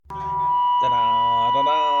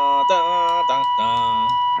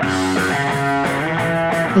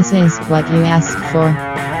This is what you asked for.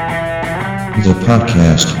 The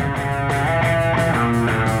podcast.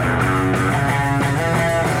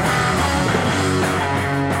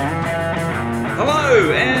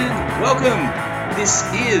 Hello and welcome. This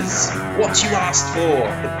is What You Asked For,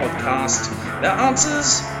 the podcast that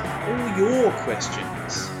answers all your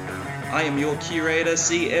questions. I am your Q-rator,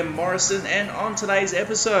 CM Morrison, and on today's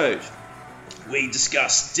episode, we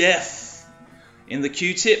discuss death. In the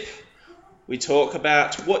Q-tip, we talk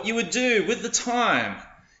about what you would do with the time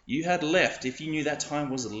you had left if you knew that time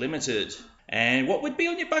was limited, and what would be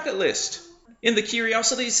on your bucket list. In the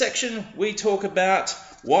curiosities section, we talk about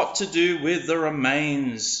what to do with the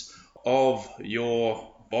remains of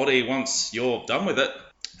your body once you're done with it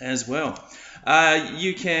as well.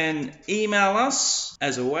 You can email us,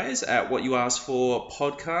 as always, at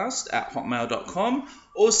whatyouaskforpodcast@hotmail.com.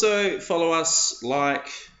 Also, follow us,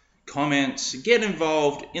 like, comment, get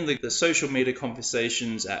involved in the social media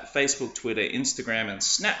conversations at Facebook, Twitter, Instagram, and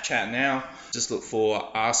Snapchat now. Just look for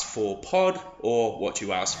Ask For Pod or What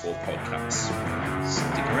You Asked For Podcast.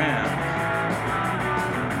 Stick around.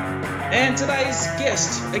 And today's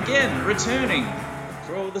guest, again, returning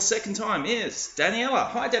for the second time, is Daniella.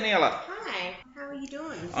 Hi, Daniella. Hi, how are you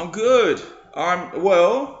doing? I'm good. I'm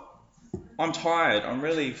tired. I'm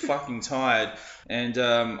really fucking tired. And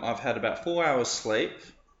I've had about 4 hours sleep.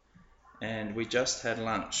 And we just had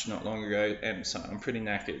lunch not long ago, and so I'm pretty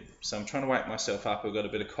knackered. So I'm trying to wake myself up. I've got a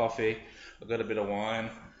bit of coffee. I've got a bit of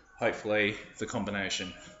wine. Hopefully the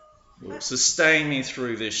combination will sustain me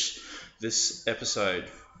through this episode.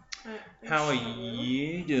 How are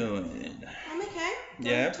you doing? I'm okay.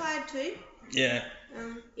 Yeah. I'm tired too. Yeah.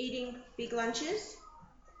 Eating big lunches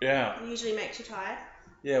Yeah. usually makes you tired.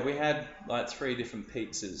 Yeah, we had like 3 different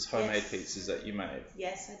pizzas, homemade pizzas that you made.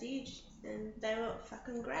 Yes, I did. And they were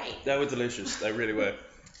fucking great. They were delicious. They really were.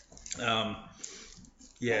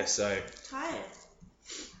 Yeah, so. Tired.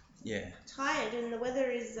 Yeah. Tired, and the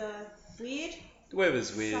weather is weird. The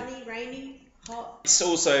weather's weird. Sunny, rainy, hot. It's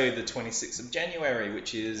also the 26th of January,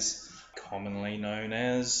 which is commonly known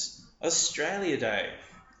as Australia Day.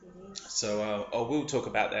 So I will talk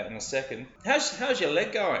about that in a second. How's your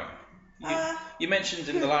leg going? You mentioned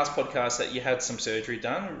in the last podcast that you had some surgery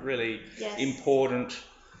done, really important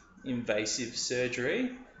invasive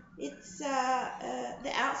surgery. It's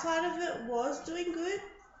the outside of it was doing good.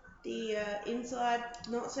 The inside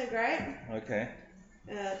not so great. Okay.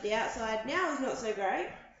 The outside now is not so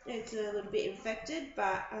great. It's a little bit infected,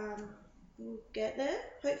 but we'll get there,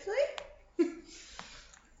 hopefully.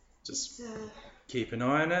 Just keep an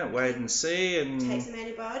eye on it, wait and see, and take some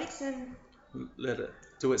antibiotics and let it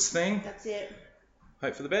do its thing. That's it.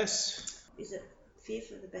 Hope for the best. Is it fear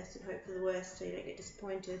for the best and hope for the worst, so you don't get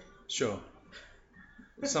disappointed? Sure.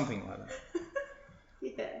 Something like that.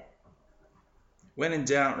 Yeah. When in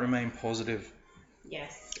doubt, remain positive.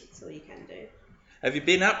 Yes, that's all you can do. Have you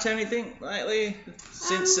been up to anything lately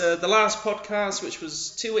since the last podcast, which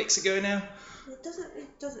was 2 weeks ago now? It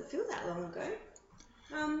doesn't feel that long ago.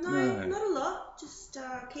 No, not a lot. Just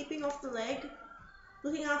keeping off the leg,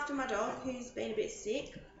 looking after my dog who's been a bit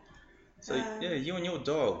sick. So yeah, you and your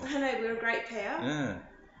dog. I know, we're a great pair. Yeah.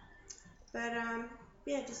 But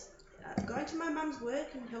just going to my mum's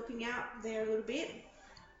work and helping out there a little bit,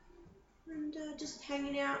 and just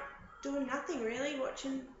hanging out, doing nothing really,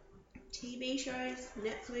 watching TV shows,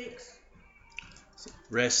 Netflix.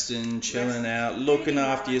 Resting, chilling out, looking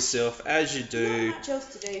after yourself as you do. Not much else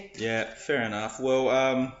to do. Yeah, fair enough. Well,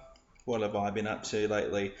 what have I been up to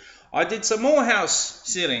lately? I did some more house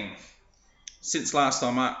sitting since last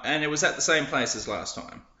time, and it was at the same place as last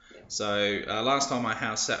time. Yeah. So last time I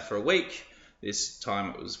house sat for a week. This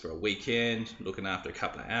time it was for a weekend, looking after a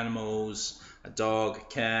couple of animals, a dog, a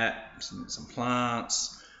cat, some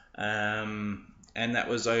plants, and that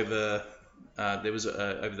was over.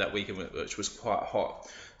 Over that weekend, which was quite hot,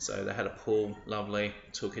 so they had a pool, lovely,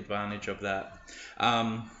 took advantage of that.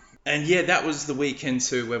 And yeah, that was the weekend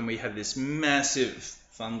too when we had this massive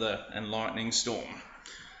thunder and lightning storm,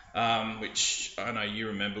 which I know you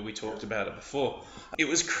remember, we talked about it before. It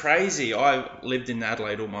was crazy. I lived in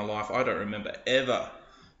Adelaide all my life. I don't remember ever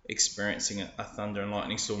experiencing a thunder and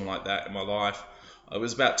lightning storm like that in my life. It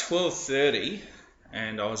was about 12:30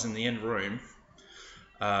 and I was in the end room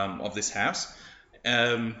of this house,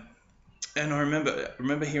 and I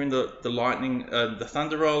remember hearing the lightning, the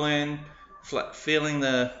thunder roll in, sensing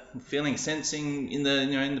in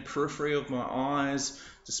the periphery of my eyes,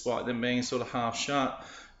 despite them being sort of half shut,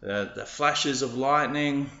 the flashes of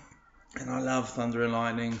lightning, and I love thunder and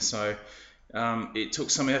lightning, so it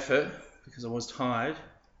took some effort because I was tired,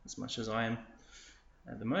 as much as I am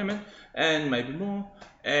at the moment, and maybe more.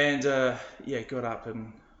 And got up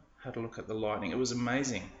and had a look at the lighting. It was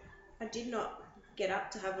amazing. I did not get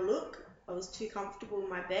up to have a look. I was too comfortable in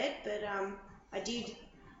my bed, but I did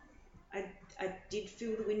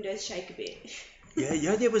feel the windows shake a bit.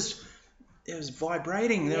 Yeah, there was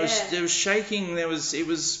vibrating. There was shaking. It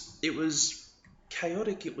was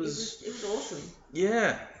chaotic. It was awesome.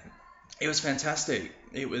 Yeah, it was fantastic.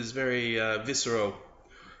 It was very visceral.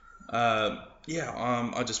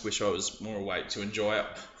 I just wish I was more awake to enjoy it.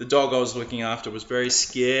 The dog I was looking after was very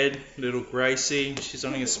scared, little Gracie. She's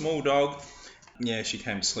only a small dog. Yeah, she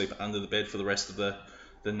came to sleep under the bed for the rest of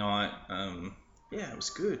the night. It was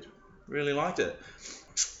good. Really liked it.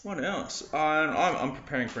 What else? I'm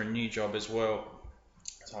preparing for a new job as well.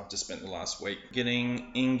 So I've just spent the last week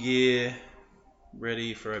getting in gear,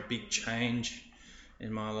 ready for a big change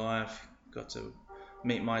in my life. Got to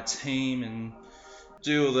meet my team and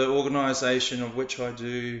do all the organisation of which I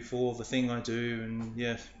do for the thing I do, and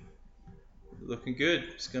looking good.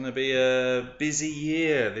 It's going to be a busy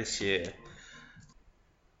year this year.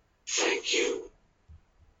 Thank you.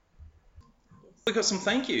 We got some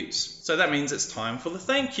thank yous, so that means it's time for the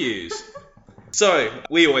thank yous. So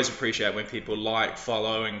we always appreciate when people like,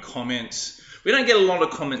 follow, and comment. We don't get a lot of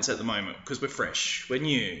comments at the moment because we're fresh, we're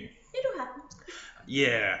new. It'll happen.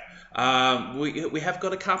 Yeah. We have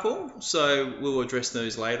got a couple, so we'll address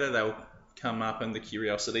those later. They'll come up in the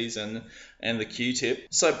curiosities and the Q-tip.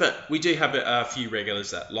 So, but we do have a few regulars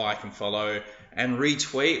that like and follow and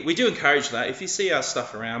retweet. We do encourage that. If you see our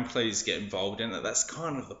stuff around, please get involved in it. That's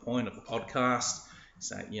kind of the point of the podcast.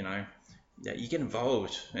 So, you get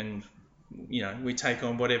involved and, we take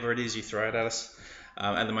on whatever it is you throw at us.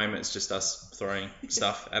 At the moment, it's just us throwing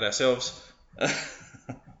stuff at ourselves.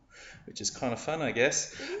 Which is kind of fun, I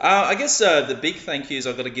guess. I guess the big thank yous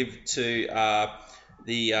I've got to give to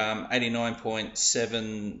the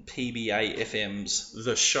 89.7 PBA FM's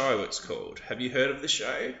The Show, it's called. Have you heard of The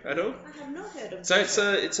Show at all? I have not heard of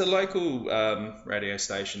So it's a local radio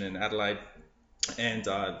station in Adelaide, and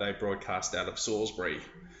they broadcast out of Salisbury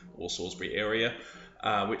area,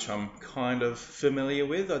 which I'm kind of familiar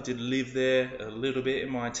with. I did live there a little bit in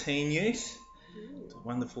my teen youth.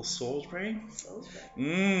 Wonderful Salisbury.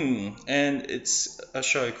 And it's a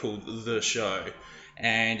show called The Show,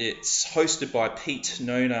 and it's hosted by Pete,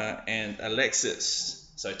 Nona, and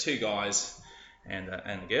Alexis. So 2 guys and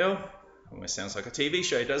a girl. Almost sounds like a TV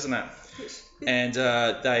show, doesn't it? And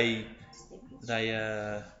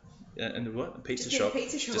and what? A pizza shop.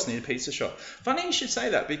 Just need a pizza shop. Funny you should say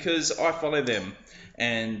that, because I follow them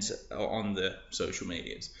and on the social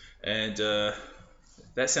medias, and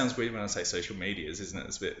that sounds weird when I say social medias, isn't it?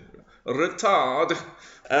 It's a bit retard.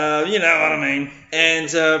 You know what I mean. And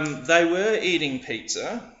they were eating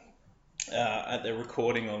pizza at their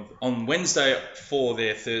recording on Wednesday for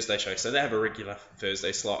their Thursday show. So they have a regular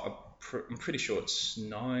Thursday slot. I'm pretty sure it's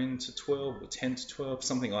 9 to 12 or 10 to 12,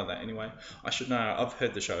 something like that anyway. I should know. I've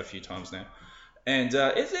heard the show a few times now. And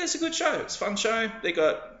it's a good show. It's a fun show. They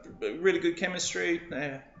got really good chemistry.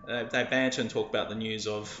 They banter and talk about the news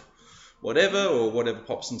of whatever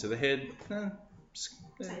pops into the head.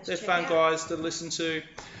 They're fun guys to listen to.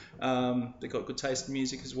 They've got good taste in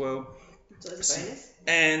music as well. So it's a bonus.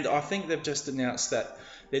 And I think they've just announced that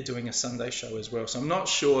they're doing a Sunday show as well. So I'm not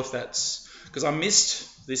sure if that's... Because I missed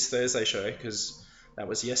this Thursday show because that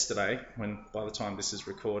was yesterday, when by the time this is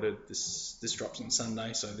recorded, this drops on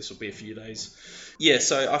Sunday, so this will be a few days. Yeah,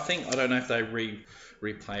 so I don't know if they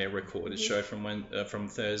replay a recorded show from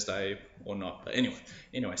Thursday or not. But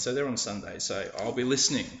anyway, so they're on Sunday, so I'll be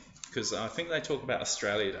listening, because I think they talk about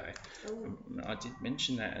Australia Day. I did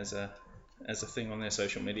mention that as a thing on their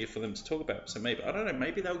social media for them to talk about. So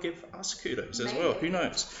maybe they'll give us kudos as well. Who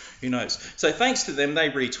knows? So thanks to them, they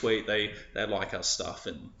retweet, they like our stuff,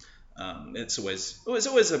 and it's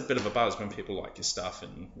always a bit of a buzz when people like your stuff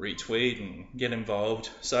and retweet and get involved.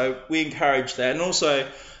 So we encourage that. And also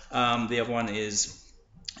the other one is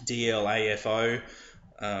DLAFO.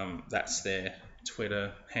 That's their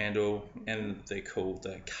Twitter handle, and they're called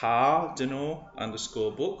the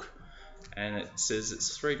Cardinal_book. And it says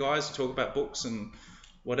it's 3 guys who talk about books and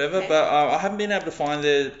whatever, okay. But I haven't been able to find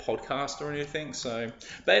their podcast or anything. So,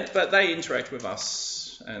 but they interact with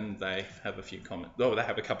us, and they have a few comments. Oh, they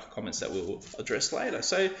have a couple of comments that we'll address later.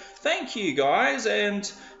 So, thank you guys, and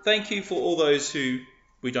thank you for all those who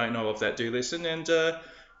we don't know of that do listen, and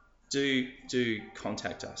do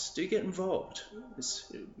contact us. Do get involved.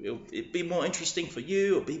 It'll be more interesting for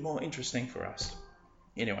you. It'll be more interesting for us.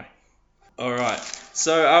 Anyway. All right,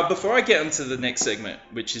 so before I get into the next segment,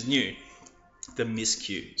 which is new, the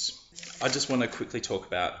miscues, I just want to quickly talk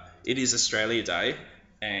about, it is Australia Day,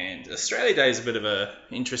 And Australia Day is a bit of a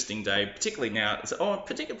interesting day, particularly now.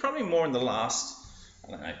 Probably more in the last,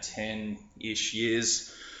 10-ish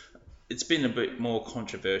years. It's been a bit more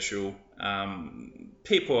controversial.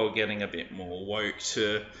 People are getting a bit more woke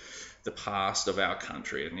to the past of our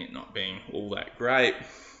country and it not being all that great.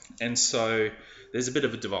 And so there's a bit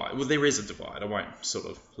of a divide. Well, there is a divide. I won't sort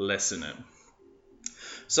of lessen it.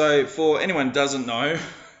 So for anyone who doesn't know,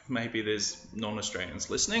 maybe there's non-Australians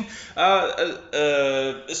listening.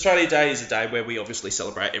 Australia Day is a day where we obviously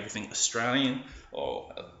celebrate everything Australian,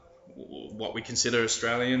 or what we consider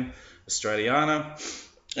Australiana.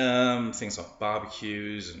 Things like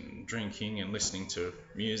barbecues and drinking and listening to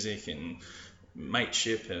music and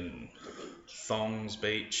mateship and thongs,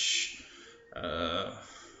 beach,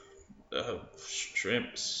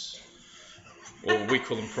 shrimps, or we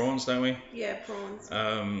call them prawns, don't we? Yeah, prawns.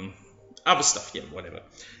 Other stuff, yeah, whatever.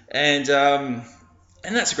 And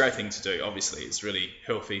that's a great thing to do. Obviously, it's really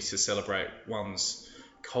healthy to celebrate one's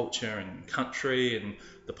culture and country and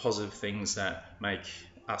the positive things that make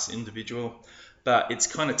us individual. But it's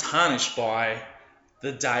kind of tarnished by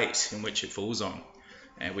the date in which it falls on,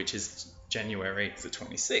 which is January the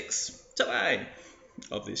 26th, today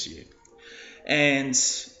of this year. And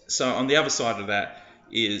so on the other side of that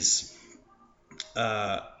is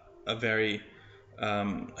a very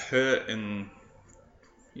hurt and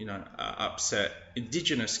upset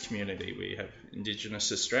Indigenous community. We have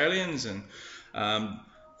Indigenous Australians, and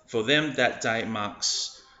for them that day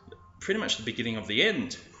marks pretty much the beginning of the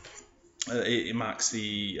end. It marks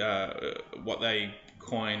the what they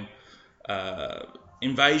coin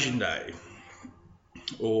Invasion Day,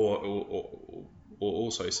 or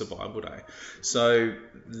also Survival Day. So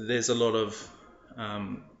there's a lot of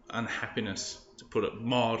unhappiness, to put it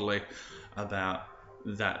mildly, about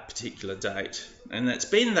that particular date. And it's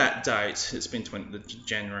been that date, it's been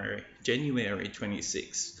January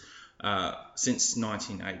 26th, since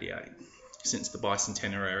 1988, since the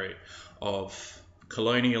bicentenary of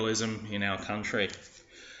colonialism in our country.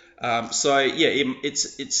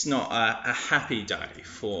 It's not a happy day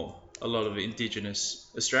for a lot of Indigenous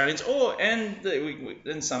Australians,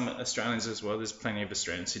 and some Australians as well. There's plenty of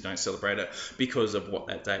Australians who don't celebrate it because of what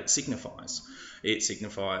that date signifies. It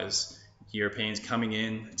signifies Europeans coming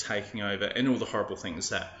in, taking over, and all the horrible things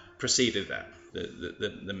that preceded that,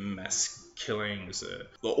 the mass killings, the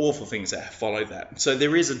awful things that followed that. So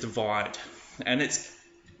there is a divide, and it's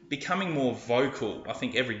becoming more vocal, I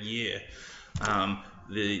think, every year.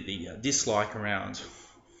 The dislike,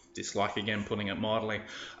 again, putting it mildly,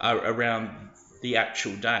 around the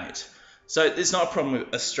actual date. So it's not a problem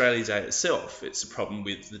with Australia Day itself, it's a problem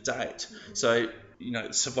with the date. So,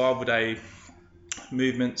 Survival Day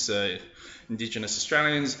movements, Indigenous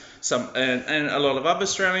Australians, and a lot of other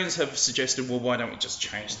Australians have suggested, well, why don't we just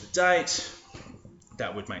change the date?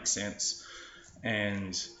 That would make sense.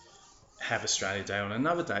 And have Australia Day on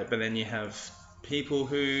another date. But then you have people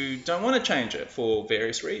who don't want to change it for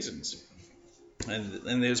various reasons.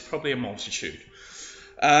 And there's probably a multitude.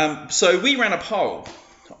 So we ran a poll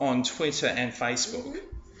on Twitter and Facebook.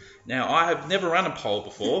 Now, I have never run a poll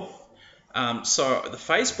before. So the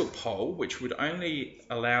Facebook poll, which would only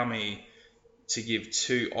allow me to give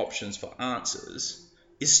 2 options for answers,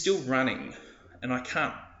 is still running, and I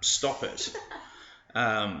can't stop it.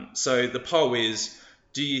 So the poll is,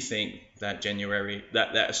 do you think that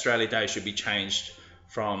that Australia Day should be changed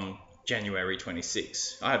from January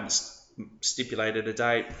 26th? I haven't stipulated a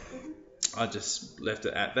date. I just left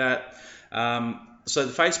it at that. So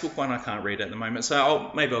the Facebook one I can't read at the moment,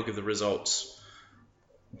 so maybe I'll give the results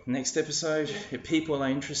next episode. If people are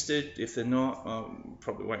interested. If they're not, I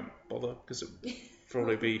probably won't bother, because it'll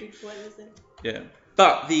probably be... Yeah.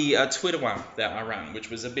 But the Twitter one that I ran, which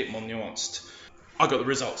was a bit more nuanced, I got the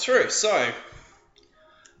results through. So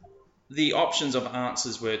the options of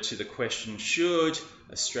answers were to the question, should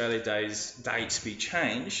Australia Day's date be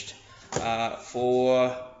changed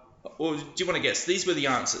or do you want to guess? These were the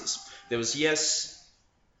answers. There was yes.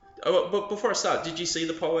 Oh, but before I start, did you see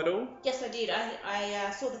the poll at all? Yes, I did.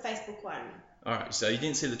 I saw the Facebook one. All right, so you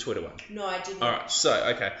didn't see the Twitter one? No, I didn't. All right,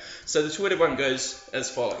 so the Twitter one goes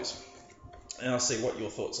as follows, and I'll see what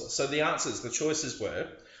your thoughts are. So the choices were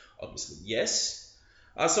obviously yes.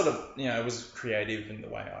 I sort of, was creative in the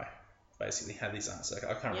way I basically had these answers.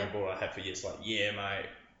 I can't remember what I had for yes, like, yeah, mate,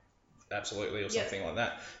 absolutely, or something like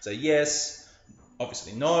that. So yes,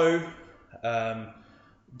 obviously no,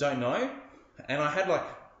 don't know, and I had like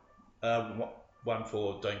one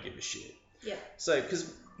for don't give a shit. Yeah. So,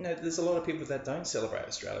 because there's a lot of people that don't celebrate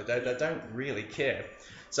Australia Day, that don't really care.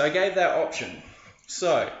 So I gave that option.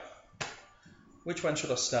 So, which one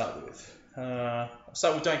should I start with? I'll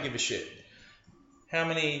start with don't give a shit. How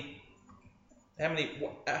many,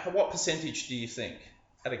 what percentage do you think,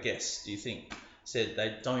 at a guess, do you think said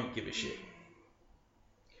they don't give a shit?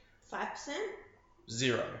 5%?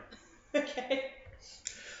 0. Okay.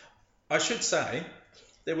 I should say,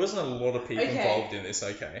 there wasn't a lot of people Okay. involved in this,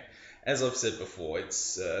 okay? As I've said before,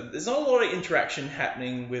 it's there's not a lot of interaction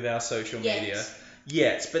happening with our social media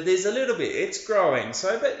yet, but there's a little bit. It's growing.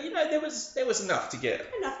 So, but you know, there was enough to get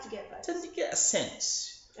votes. to get a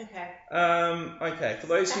sense. Okay. Okay. For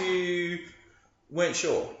those who weren't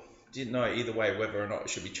sure, didn't know either way whether or not it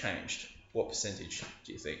should be changed, what percentage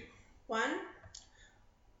do you think? 1,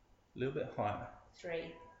 A little bit higher. 3,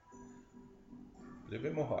 A little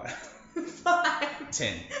bit more higher. 5.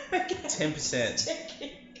 10. Okay. 10%. Checking.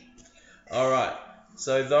 All right.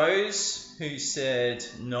 So those who said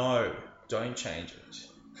no, don't change it.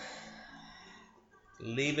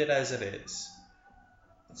 Leave it as it is.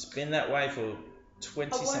 It's been that way for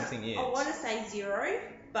 20-something years. I want to say 0,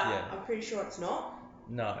 but Yeah. I'm pretty sure it's not.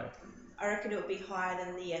 No. I reckon it would be higher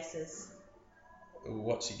than the yeses.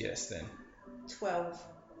 What's your guess then? 12.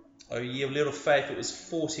 Oh, you have little faith. It was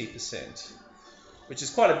 40%, which is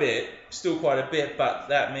quite a bit. Still quite a bit, but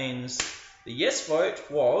that means the yes vote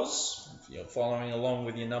was, if you're following along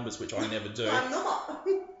with your numbers, which I never do, I'm not.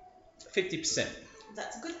 50%.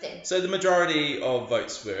 That's a good thing. So the majority of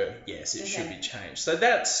votes were yes, it should Okay. be changed. So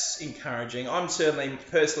that's encouraging. I'm certainly,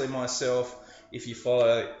 personally myself, if you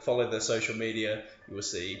follow the social media, you will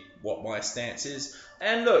see what my stance is.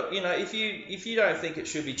 And look, you know, if you don't think it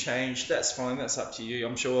should be changed, that's fine. That's up to you.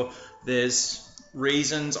 I'm sure there's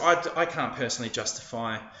reasons. I can't personally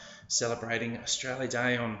justify celebrating Australia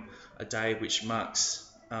Day on a day which marks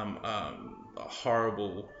a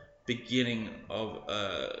horrible beginning of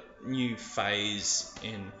a new phase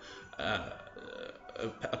in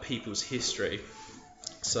a people's history.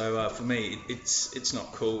 So for me, it's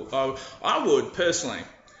not cool. I would personally.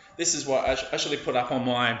 This is what I actually put up on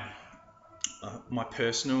my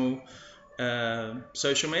personal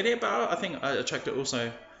social media, but I think I checked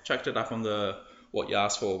it up on the What You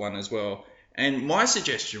Asked For one as well. And my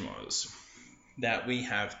suggestion was that we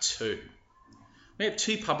have two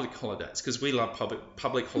public holidays because we love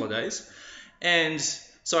public holidays, and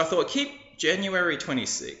so I thought keep January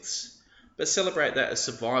 26th, but celebrate that as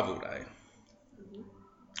Survival Day.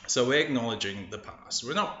 So we're acknowledging the past.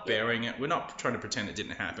 We're not burying it. We're not trying to pretend it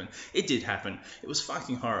didn't happen. It did happen. It was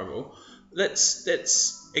fucking horrible.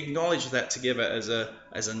 Let's acknowledge that together as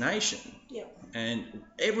a nation. Yep. And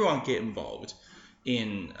everyone get involved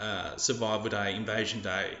in Survival Day, Invasion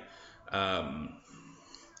Day,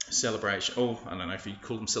 celebration. Oh, I don't know if you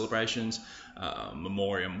call them celebrations,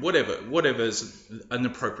 memoriam, whatever's an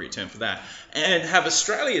appropriate term for that. And have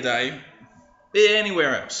Australia Day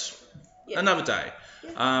anywhere else. Yep. Another day.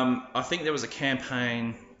 Yep. I think there was a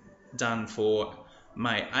campaign done for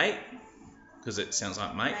May 8th, because it sounds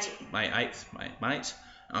like May 8th, mate.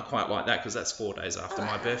 And I quite like that because that's 4 days after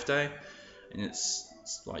my birthday, and it's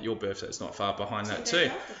like your birthday's not far behind that too.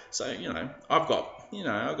 So I've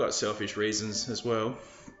got selfish reasons as well.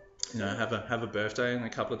 Have a birthday and a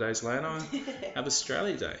couple of days later have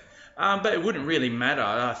Australia Day. But it wouldn't really matter.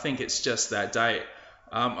 I think it's just that date.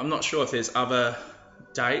 I'm not sure if there's other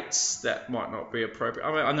dates that might not be appropriate.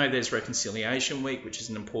 I mean, I know there's Reconciliation Week, which is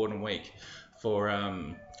an important week for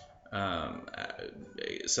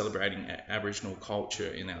celebrating Aboriginal culture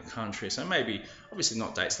in our country. So maybe, obviously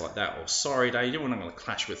not dates like that, or Sorry Day. You don't want to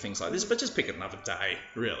clash with things like this, but just pick another day,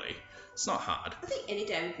 really. It's not hard. I think any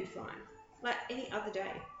day would be fine. Like any other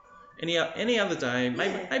day. Any other day,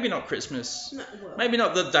 maybe not Christmas. Maybe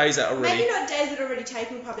not the days that are already... Maybe not days that are already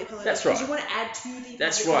taken public holidays. That's right. Because you want to add to the public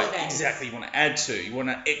That's right, holidays. exactly. You want to add to. You want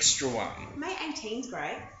an extra one. May 18's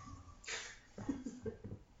great.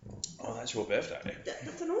 Oh, that's your birthday.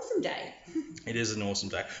 That's an awesome day. It is an awesome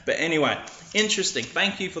day. But anyway, interesting.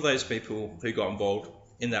 Thank you for those people who got involved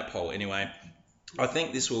in that poll anyway. I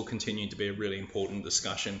think this will continue to be a really important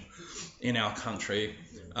discussion in our country.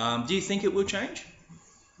 Do you think it will change?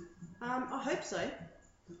 I hope so.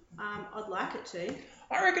 I'd like it to.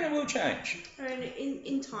 I reckon it will change.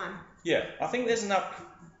 In time. Yeah, I think there's enough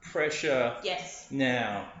pressure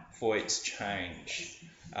now for its change.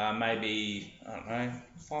 Maybe, I don't know,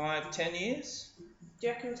 5-10 years? Do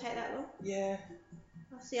you reckon it'll take that long? Yeah.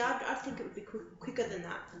 See, I think it would be quicker than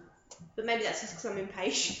that. But maybe that's just because I'm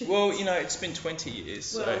impatient. Well, it's been 20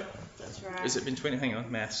 years. Well, so that's right. Has it been 20? Hang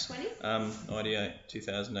on, maths. 20? 98,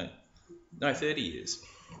 2008. No, 30 years.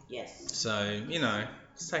 Yes. So,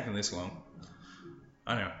 it's taken this long.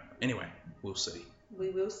 I don't know. Anyway, we'll see. We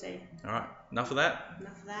will see. All right, enough of that?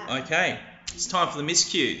 Enough of that. Okay, it's time for the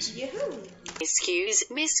miscues. Yoo-hoo.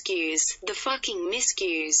 Miscues, the fucking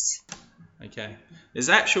miscues. Okay, There's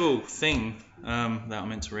an actual thing that I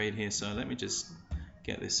meant to read here, so let me just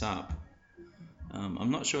get this up.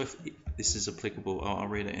 I'm not sure if this is applicable. I'll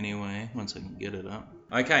read it anyway once I can get it up.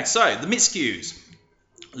 Okay, so the miscues.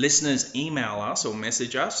 Listeners email us or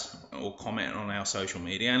message us or comment on our social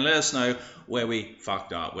media and let us know where we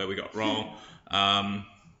fucked up, where we got wrong.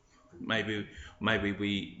 Maybe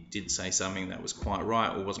we did say something that was quite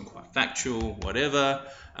right or wasn't quite factual, whatever.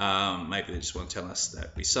 Maybe they just want to tell us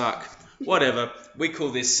that we suck. Whatever. We call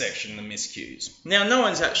this section the miscues. Now, no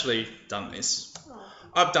one's actually done this.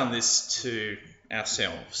 I've done this to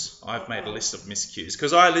ourselves. I've made a list of miscues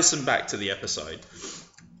because I listened back to the episode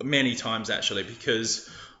many times actually because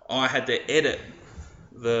I had to edit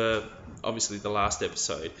obviously the last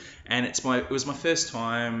episode, and it was my first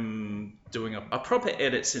time doing a proper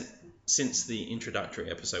edit since the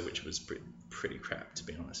introductory episode, which was pretty crap, to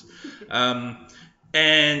be honest.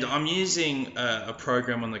 And I'm using a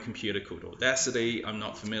program on the computer called Audacity. I'm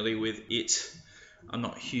not familiar with it. I'm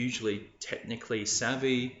not hugely technically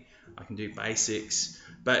savvy. I can do basics,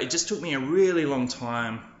 but it just took me a really long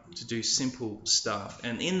time to do simple stuff.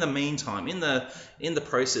 And in the meantime, in the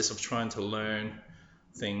process of trying to learn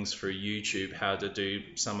things through YouTube, how to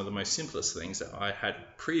do some of the most simplest things that I had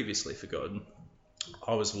previously forgotten,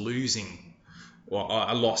 I was losing. Well,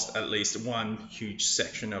 I lost at least one huge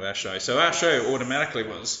section of our show. So our show automatically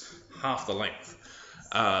was half the length.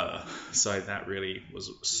 So that really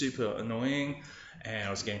was super annoying, and I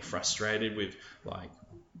was getting frustrated with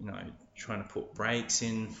trying to put breaks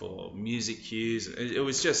in for music cues. It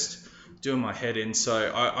was just doing my head in.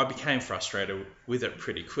 So I became frustrated with it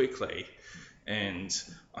pretty quickly, and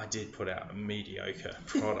I did put out a mediocre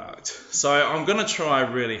product. So I'm going to try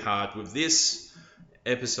really hard with this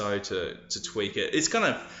episode to tweak it. It's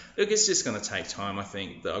just going to take time. I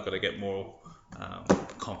think that I've got to get more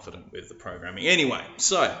confident with the programming. Anyway,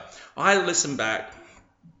 so I listened back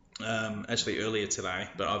actually earlier today,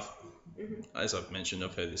 but as I've mentioned,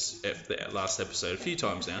 I've heard the last episode a few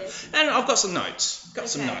times now, and I've got some notes.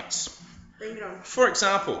 Bring it on. For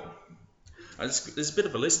example, there's a bit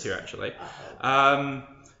of a list here actually.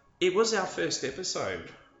 It was our first episode.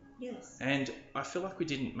 Yes. And I feel like we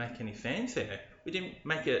didn't make any fanfare. We didn't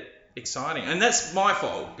make it exciting, and that's my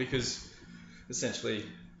fault because essentially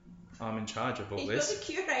I'm in charge of all this.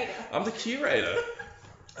 You're the curator. I'm the curator.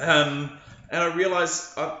 And I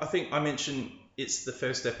realised, I think I mentioned it's the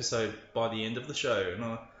first episode by the end of the show,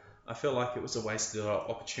 and I feel like it was a wasted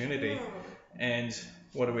opportunity. Oh. And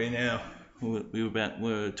what are we now?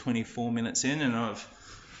 We're 24 minutes in, and I've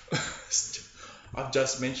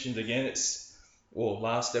just mentioned again.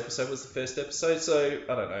 Last episode was the first episode, so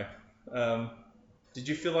I don't know. Did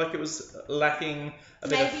you feel like it was lacking a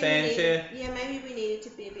bit of fanfare? Maybe we needed to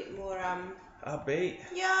be a bit more upbeat.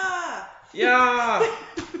 Yeah. Yeah.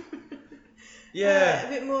 A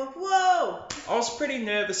bit more. Whoa. I was pretty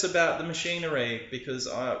nervous about the machinery because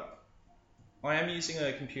I am using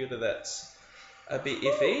a computer that's a bit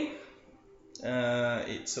iffy.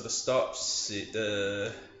 It sort of stops. It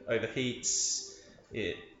overheats.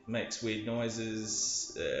 It makes weird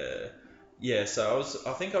noises. So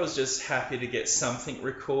I think I was just happy to get something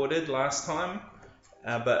recorded last time.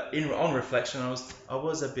 But on reflection, I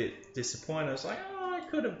was a bit disappointed. I was like, I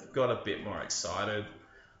could have got a bit more excited.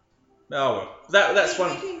 Oh well, that's one.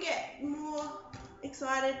 We can get more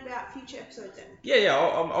excited about future episodes then. Yeah.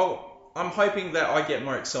 I'm hoping that I get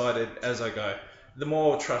more excited as I go. The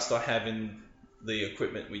more trust I have in the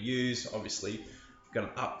equipment we use, obviously, going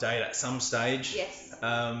to update at some stage. Yes.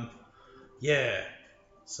 Yeah.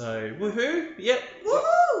 So woohoo! Yep.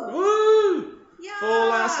 Woohoo! Woo! Yeah. For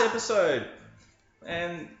last episode,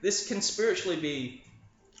 and this can spiritually be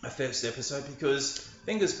a first episode because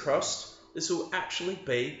fingers crossed, this will actually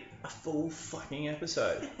be a full fucking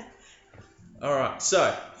episode. All right.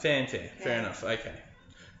 So fanfare. Fair enough. Okay.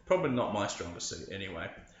 Probably not my strongest suit anyway.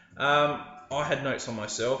 I had notes on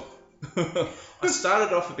myself. I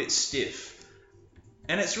started off a bit stiff.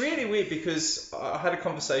 And it's really weird because I had a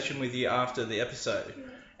conversation with you after the episode,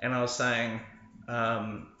 and I was saying,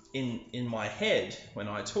 in my head when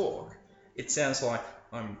I talk, it sounds like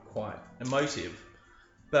I'm quite emotive,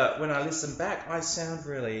 but when I listen back, I sound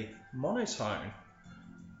really monotone.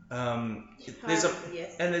 There's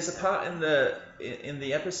a part in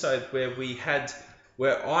the episode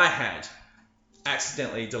where I had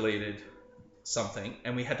accidentally deleted something,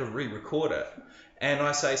 and we had to re-record it, and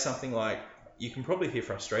I say something like, you can probably hear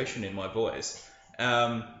frustration in my voice.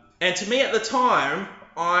 And to me at the time,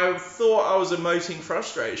 I thought I was emoting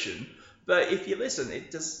frustration. But if you listen,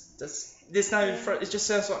 it just it just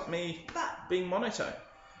sounds like me being monotone.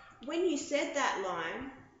 When you said that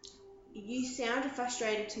line, you sounded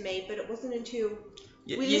frustrated to me, but it wasn't until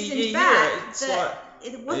Yeah, we yeah, listened yeah, back yeah. It's that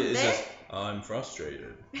like, it wasn't it's there. just, I'm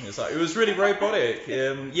frustrated. It's like, it was really robotic.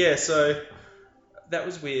 Yeah, so that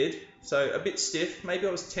was weird. So a bit stiff. Maybe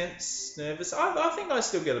I was tense, nervous. I think I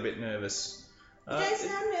still get a bit nervous. You don't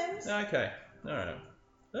sound nervous. Okay, alright.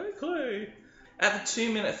 Okay. At the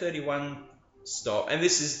 2-minute 31 stop, and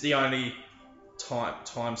this is the only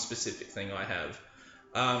time specific thing I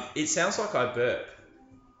have, it sounds like I burp.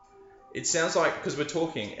 It sounds like, because we're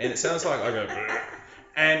talking, and it sounds like I go burp.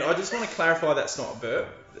 And I just want to clarify that's not a burp.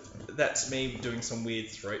 That's me doing some weird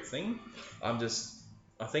throat thing. I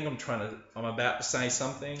think I'm about to say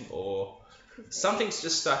something, or something's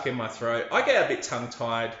just stuck in my throat. I get a bit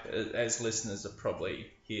tongue-tied, as listeners are probably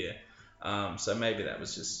here. So maybe that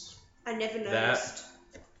was just I never noticed.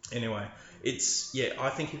 that. Anyway, I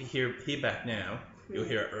think if you hear back now, you'll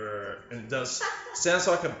hear it, and it does, sounds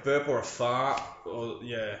like a burp or a fart, or,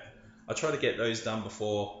 yeah. I try to get those done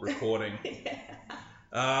before recording.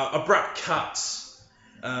 Abrupt cuts.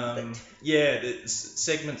 The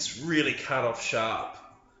segments really cut off sharp.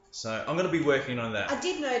 So I'm going to be working on that. I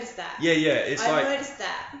did notice that. Yeah. It's I like, noticed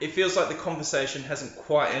that. it feels like the conversation hasn't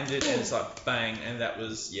quite ended, and it's like bang, and that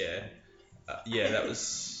was, that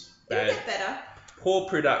was bad. It'll get better. Poor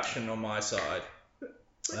production on my side.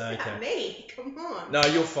 What about me? Come on. No,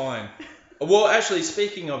 you're fine. Well, actually,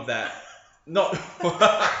 speaking of that, not...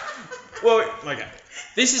 Well, okay.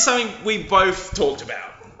 This is something we both talked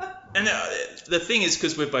about. And the thing is,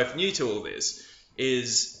 because we're both new to all this,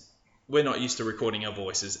 is we're not used to recording our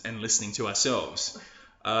voices and listening to ourselves.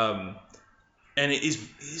 And it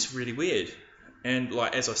is really weird. And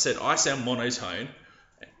like, as I said, I sound monotone,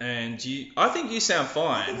 and I think you sound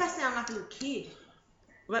fine. I think I sound like a little kid.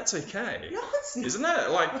 Well, that's okay. No, it's not. Isn't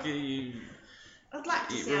it? Like, you... I'd like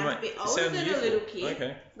to sound a bit older than a little kid.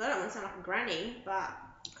 Okay. I don't want to sound like a granny, but...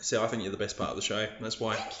 So I think you're the best part of the show. That's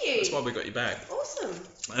why. Thank you. That's why we got you back. Awesome.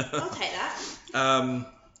 I'll take that.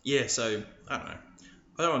 Yeah. So I don't know.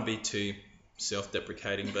 I don't want to be too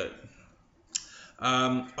self-deprecating, but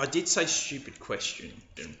I did say stupid question,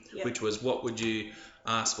 which was, what would you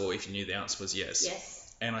ask for if you knew the answer was yes?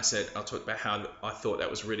 Yes. And I said I'll talk about how I thought that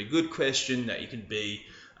was a really good question. That it could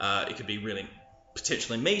be really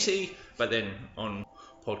potentially meaty, but then on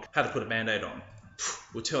podcast, how to put a band-aid on,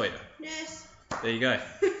 we'll tell you. Yes. There you go.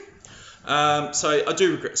 So I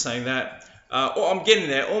do regret saying that. I'm getting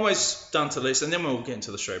there, almost done to this, and then we'll get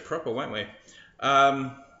into the show proper, won't we?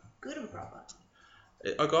 Good and proper.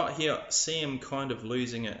 I got here, see him kind of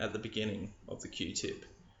losing it at the beginning of the Q-tip.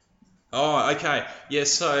 Oh, okay. Yeah,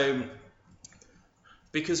 so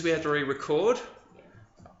because we had to re-record,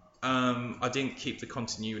 I didn't keep the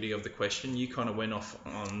continuity of the question. You kind of went off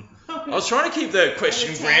on... I was trying to keep the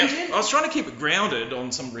question grounded. I was trying to keep it grounded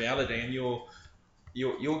on some reality, and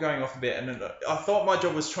you're going off a bit, and then I thought my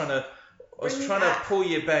job was trying to pull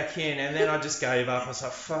you back in, and then I just gave up. I was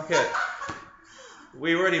like, fuck it.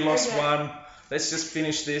 We already lost one. Let's just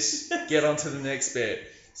finish this, get on to the next bit.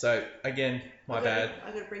 So, again, my bad.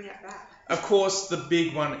 I gotta bring that back. Of course, the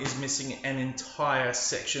big one is missing an entire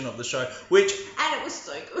section of the show, which... And it was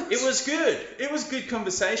so good. It was good. It was good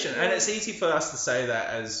conversation. And it's easy for us to say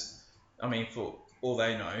that as... I mean, for all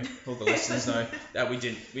they know, all the listeners know, that we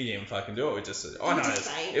didn't fucking do it. We just said,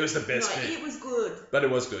 it was the best bit. It was good. But it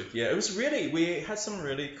was good. Yeah, it was really... We had some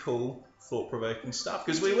really cool, thought-provoking stuff.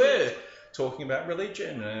 Because we were talking about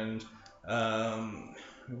religion, and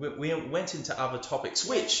we went into other topics,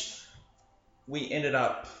 which we ended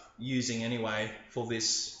up using anyway for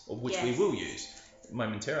this, or which we will use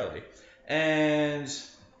momentarily. And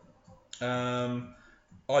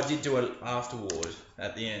I did do it afterward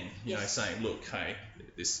at the end, you know, saying, look, hey,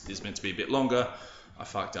 this is meant to be a bit longer. I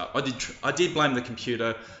fucked up. I did blame the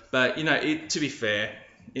computer, but you know, to be fair,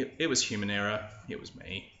 it was human error. It was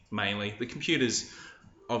me mainly. The computer's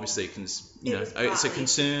obviously, it's a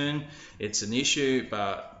concern, it's an issue,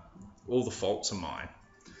 but all the faults are mine.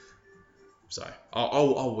 So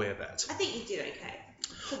I'll wear that. I think you did okay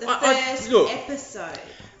for the first episode.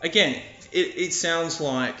 Again, it sounds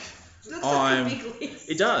like Looks like a big list.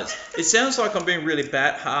 It does. It sounds like I'm being really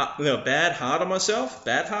bad hard on myself.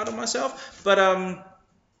 But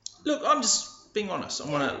look, I'm just being honest. I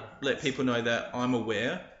want to let people know that I'm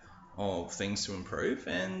aware of things to improve,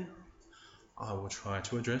 and I will try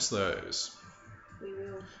to address those. We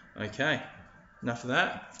will. Okay. Enough of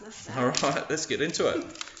that? Enough of that. All right, let's get into it.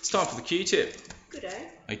 It's time for the Q-tip. Good,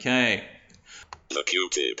 eh? Okay. The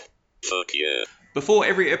Q-tip. Fuck yeah. Before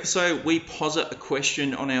every episode, we posit a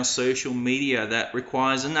question on our social media that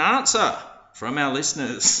requires an answer from our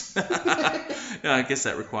listeners. I guess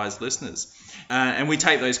that requires listeners. And we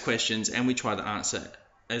take those questions and we try to answer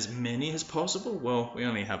as many as possible. Well, we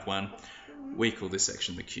only have one. We call this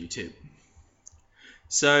section the Q-tip.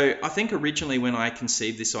 So I think originally when I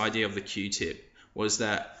conceived this idea of the Q-tip was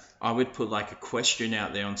that I would put like a question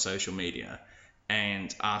out there on social media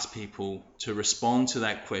and ask people to respond to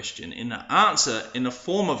that question in an answer in the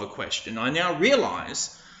form of a question. I now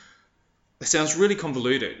realize it sounds really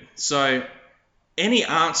convoluted. So any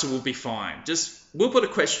answer will be fine. We'll put a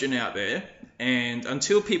question out there, and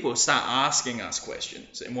until people start asking us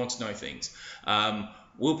questions and want to know things,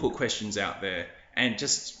 we'll put questions out there, and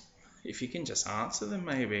just if you can just answer them,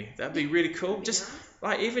 maybe that'd be really cool. Just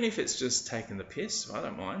like, even if it's just taking the piss, I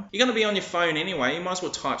don't mind. You're going to be on your phone anyway. You might as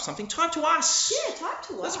well type something. Type to us. Yeah, type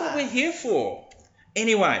to us. That's what we're here for.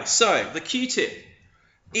 Anyway, so the Q-tip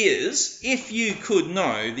is, if you could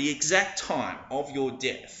know the exact time of your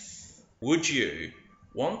death, would you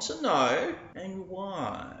want to know, and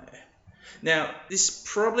why? Now, this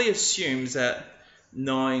probably assumes that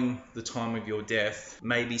knowing the time of your death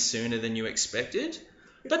may be sooner than you expected,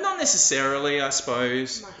 but not necessarily, I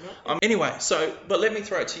suppose. Anyway, but let me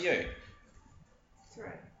throw it to you.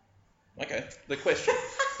 Okay, the question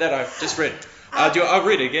that I just read. I'll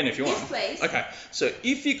read it again if you want. Yes, please. Okay, so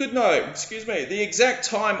if you could know, the exact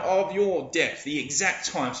time of your death, the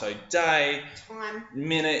exact time, so day, time,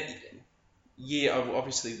 minute, year,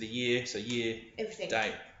 obviously the year, so year, everything,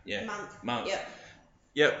 date, yeah, month.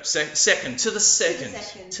 Yep, second, to the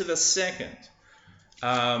second.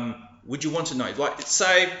 Would you want to know? Like,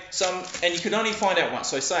 say and you can only find out once.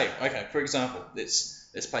 So say, okay, for example,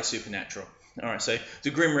 let's play Supernatural. All right, so the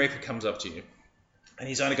Grim Reaper comes up to you, and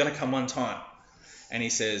he's only going to come one time, and he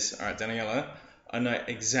says, all right, Daniella, I know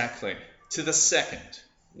exactly to the second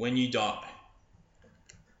when you die.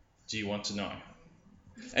 Do you want to know?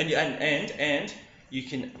 And you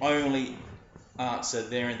can only answer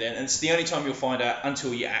there and then, and it's the only time you'll find out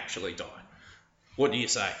until you actually die. What do you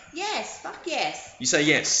say? Yes, fuck yes. You say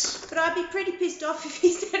yes. But I'd be pretty pissed off if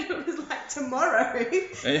he said it was like tomorrow.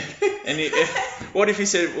 What if he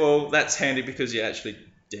said, well, that's handy because you're actually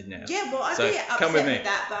dead now? Yeah, well, I'd be upset with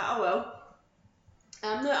that, but oh well.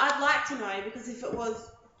 No, I'd like to know, because if it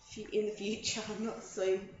was in the future, I'm not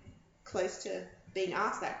so close to being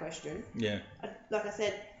asked that question. Yeah. Like I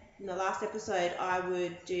said in the last episode, I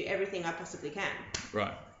would do everything I possibly can.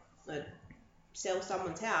 Right. I'd sell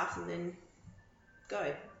someone's house and then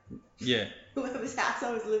go. Yeah. Whoever's house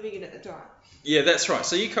I was living in at the time. Yeah, that's right.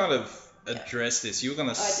 So you kind of addressed this. You were going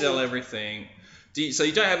to sell everything. So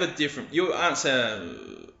you don't have a different... Your answer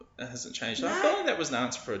hasn't changed. No. I feel like that was an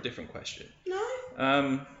answer for a different question. No.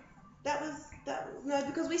 No,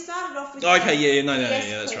 because we started off with... Okay, yeah, no,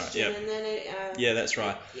 yes that's right. Yeah. And then it, yeah, that's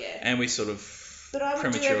right. Yeah. And we sort of prematurely answered. But I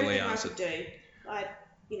would do everything I could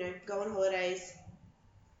do. I'd, go on holidays,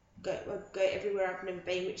 go everywhere I've never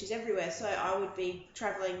been, which is everywhere. So I would be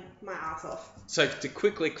travelling my ass off. So to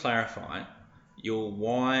quickly clarify, your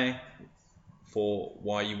why for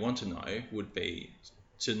why you want to know would be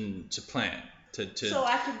to plan. To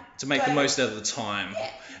make the most out of the time. Yeah.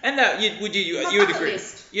 And now you would agree.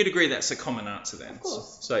 List. You'd agree that's a common answer then. Of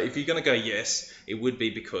course. So if you're going to go yes, it would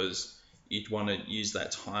be because you'd want to use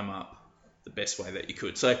that time up the best way that you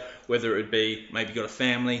could. So whether it would be maybe you got a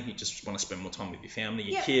family, you just want to spend more time with your family,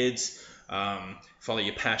 your kids, follow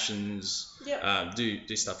your passions,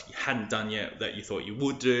 do stuff you hadn't done yet that you thought you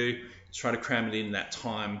would do. Try to cram it in that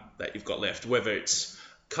time that you've got left, whether it's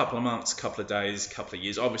couple of months, couple of days, couple of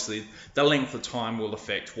years. Obviously, the length of time will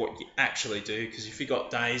affect what you actually do, because if you got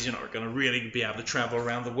days, you're not going to really be able to travel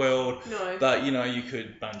around the world. No. But, you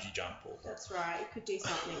could bungee jump. That's right. You could do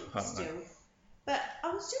something still. Know. But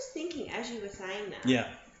I was just thinking, as you were saying that,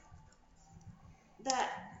 that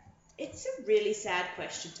it's a really sad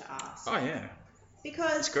question to ask. Oh, yeah.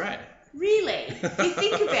 Because... It's great. Really, if you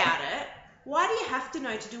think about it, why do you have to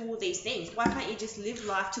know to do all these things? Why can't you just live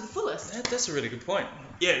life to the fullest? That's a really good point.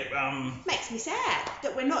 Yeah. Makes me sad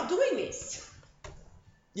that we're not doing this.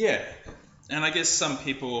 Yeah. And I guess some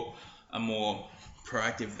people are more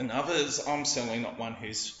proactive than others. I'm certainly not one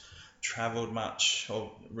who's travelled much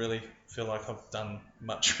or really feel like I've done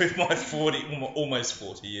much with my almost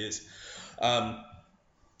 40 years.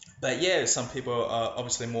 But yeah, some people are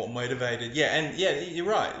obviously more motivated. Yeah, and yeah, you're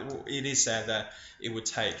right. It is sad that it would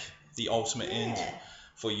take the ultimate end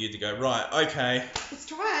for you to go, right, okay. It's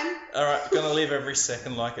time. All right, going to live every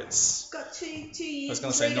second like it's... Got 2 years. I was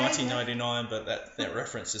going to say 1999, but that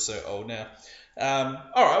reference is so old now.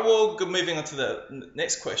 All right, well, moving on to the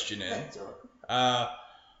next question now.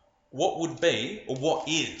 What would be, or what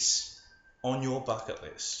is, on your bucket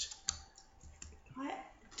list? I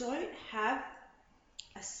don't have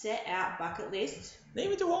a set out bucket list.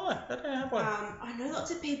 Neither do I. I don't have one. I know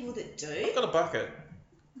lots of people that do. I've got a bucket.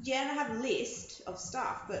 Yeah, and I have a list of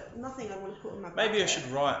stuff, but nothing I want to put in my bucket. Maybe I should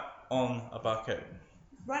write on a bucket.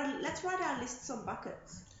 Let's write our lists on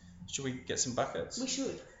buckets. Should we get some buckets? We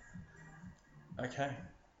should. Okay.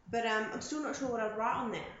 But I'm still not sure what I'd write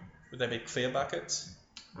on there. Would they be clear buckets?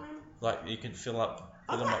 Like you could fill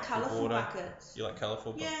I them like up with colourful water. buckets. You like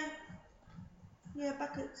colourful buckets? Yeah,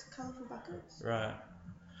 buckets, colourful buckets. Right.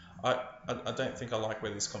 I don't think I like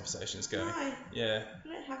where this conversation is going. No. Yeah. I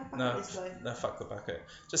don't have a bucket list though. No, fuck the bucket.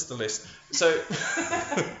 Just the list. So,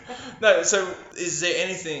 no. So, is there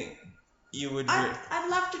anything you would I'd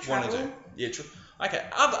love to want travel. to do? Yeah. Okay.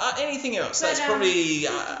 Anything else? But, That's probably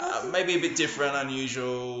what's it- maybe a bit different,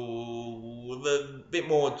 unusual, a bit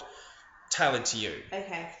more tailored to you.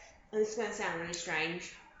 Okay, and this is going to sound really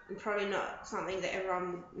strange, and probably not something that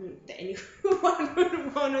anyone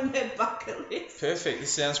would want on their bucket list. Perfect.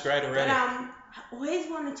 This sounds great But already. I always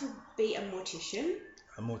wanted to be a mortician.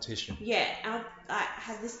 A mortician. Yeah, I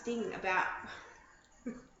have this thing about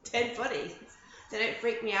dead bodies. They don't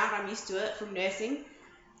freak me out. I'm used to it from nursing.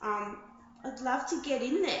 I'd love to get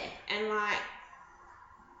in there and like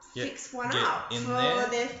fix one up. In for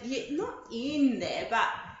there? Not in there, but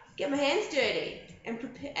get my hands dirty and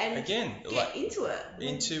prepare and Again, get like into it.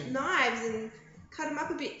 into- with knives and cut them up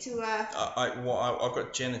a bit to I've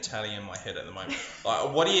got genitalia in my head at the moment.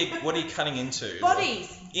 Like, what are you cutting into?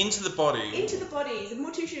 bodies. Like, into the body. Into the bodies. A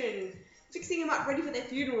mortician fixing them up ready for their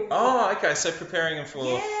funeral. Oh, okay. So preparing them for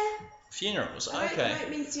Yeah. funerals. I Okay. don't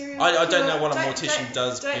mean serial I don't killer. know what a Don't- mortician don't-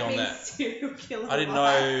 does don't beyond mean that. Serial killer I didn't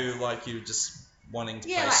vibes. know like you were just wanting to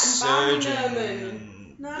Yeah, play like embalming surgeon. them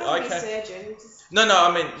and- No, I don't want to be a surgeon. Just, No,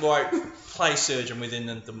 I mean like play surgeon within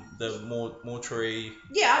the mortuary.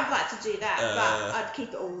 yeah, I'd like to do that, but Uh, I'd keep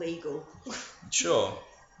it all legal. Sure.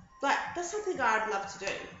 But that's something I'd love to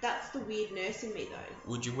do. That's the weird nurse in me,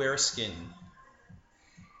 though. Would you wear a skin?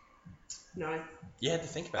 No. You had to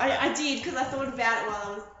think about that. I did, because I thought about it while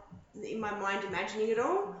I was in my mind imagining it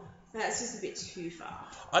all. That's just a bit too far.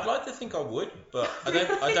 I'd like to think I would, but I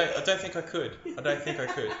don't think I could. I don't think I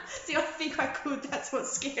could. See, I think I could. That's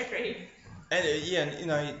what's scary. And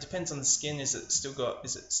it depends on the skin. Is it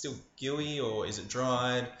still gooey or is it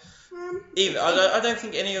dried? Either I don't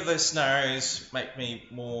think any of those scenarios make me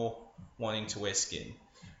more wanting to wear skin.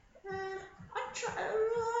 I'd try.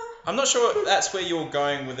 I'm not sure that's where you're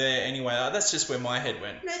going with there anyway. That's just where my head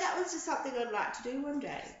went. No, that was just something I'd like to do one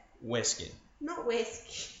day. Wear skin. Not wear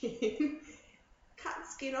skin. Cut the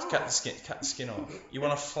skin off. Cut the skin off. You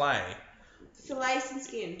want to flay. Fillet some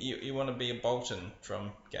skin. You want to be a Bolton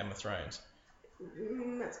from Game of Thrones.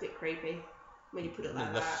 That's a bit creepy when you put it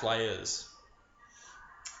like The that. flayers.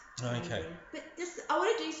 Okay. But I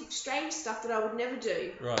want to do some strange stuff that I would never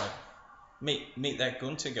do. Right. Meet that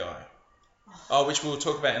Gunter guy. Oh, which we'll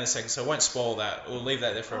talk about in a second, so I won't spoil that. We'll leave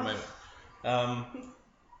that there for a moment.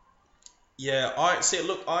 Yeah,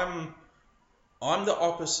 I'm the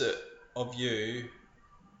opposite of you.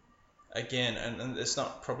 Again, and it's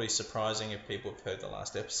not probably surprising if people have heard the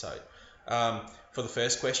last episode. For the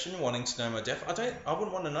first question, wanting to know my death, I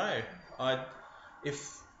wouldn't want to know.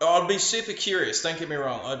 I'd be super curious. Don't get me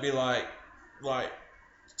wrong. I'd be like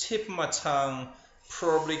tip of my tongue,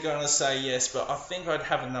 probably gonna say yes, but I think I'd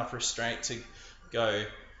have enough restraint to go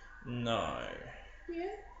no.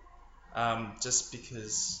 Yeah. Just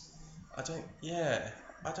because I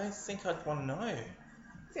don't think I'd want to know.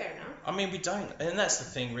 Fair enough. I mean, we don't, and that's the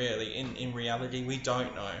thing, really. In reality, we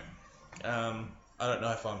don't know. I don't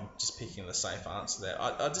know if I'm just picking the safe answer there.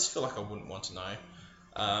 I just feel like I wouldn't want to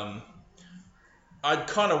know. I'd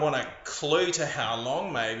kind of want a clue to how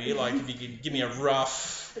long, maybe. Like, if you could give me a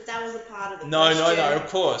rough. But that was a part of the No, question. of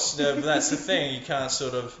course. No, but that's the thing. You can't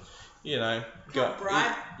sort of, Can't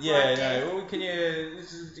bribe. Yeah, death. no. Well,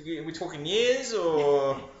 are we talking years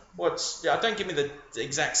or what's? Yeah, don't give me the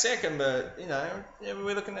exact second, but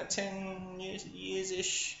we're looking at 10 years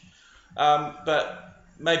ish. But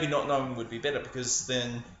maybe not knowing would be better, because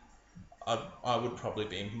then I would probably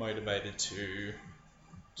be motivated to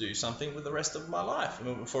do something with the rest of my life. I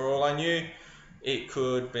mean, for all I knew, it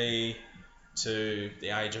could be to the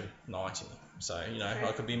age of 90. So,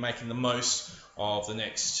 I could be making the most of the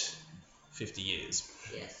next 50 years.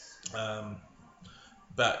 Yes.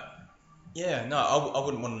 But, yeah, no, I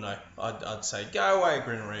wouldn't want to know. I'd say, go away,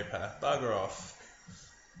 Grin Reaper, bugger off.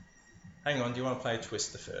 Hang on, do you want to play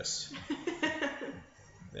Twister first?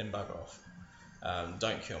 Then bugger off.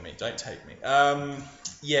 Don't kill me, don't take me.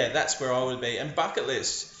 Yeah, that's where I would be. And bucket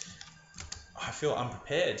list, I feel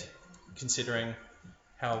unprepared, considering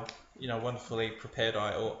how wonderfully prepared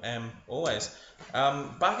I am always.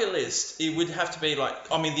 Bucket list, it would have to be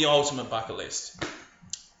the ultimate bucket list.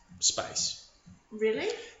 Space. Really?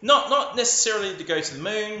 Not necessarily to go to the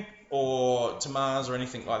moon or to Mars or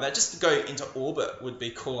anything like that. Just to go into orbit would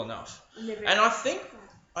be cool enough. Never. And I think,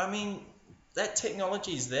 I mean, that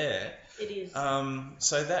technology is there. It is.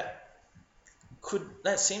 So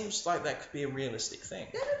that seems like that could be a realistic thing.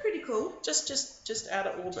 That'd be pretty cool. Just out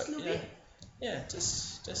of orbit. Just a little you know? bit. Yeah,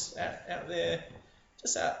 just out there,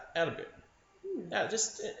 just out a bit. Yeah,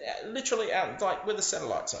 just literally out like where the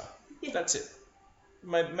satellites are. Yeah. That's it.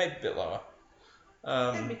 Maybe a bit lower.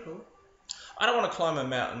 That'd be cool. I don't want to climb a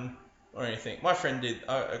mountain or anything. My friend did.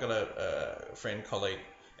 I got a friend, colleague,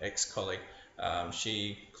 ex-colleague.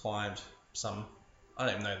 She climbed some. I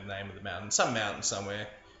don't even know the name of the mountain. Some mountain somewhere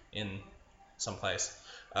in some place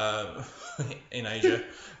in Asia.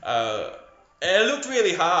 It looked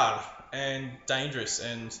really hard and dangerous,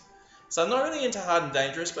 and so I'm not really into hard and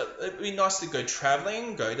dangerous. But it'd be nice to go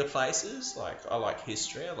traveling, go to places. Like I like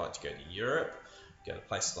history. I like to go to Europe. Go to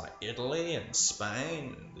places like Italy and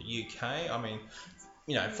Spain and the UK. I mean,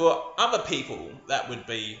 you know, for other people, that would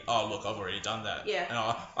be, oh, look, I've already done that. Yeah. And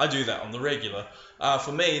I do that on the regular.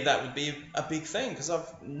 For me, that would be a big thing because I've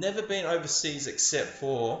never been overseas except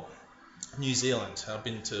for New Zealand.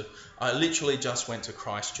 I literally just went to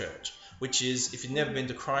Christchurch, which is, if you've never been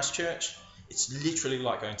to Christchurch, it's literally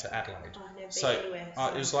like going to Adelaide. I've never So been anywhere.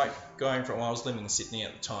 it was like going from, well, I was living in Sydney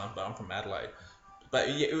at the time, but I'm from Adelaide. But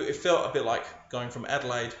it felt a bit like going from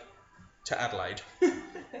Adelaide to Adelaide.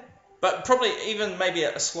 But probably even maybe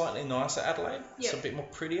a slightly nicer Adelaide. It's a bit more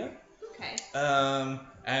prettier. Okay.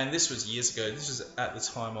 And this was years ago. This was at the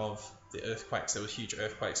time of the earthquakes. There were huge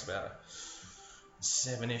earthquakes about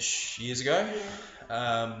 7-ish years ago.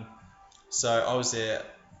 Yeah. So I was there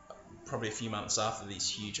probably a few months after these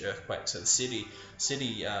huge earthquakes. So the city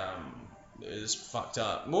was fucked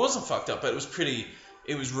up. Well, it wasn't fucked up, but it was pretty...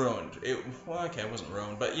 It was ruined. It wasn't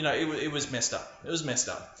ruined, but you know, it was messed up. It was messed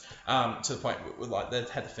up to the point where like they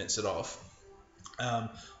had to fence it off.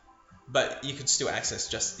 But you could still access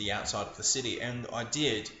just the outside of the city, and I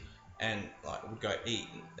did, and like would go eat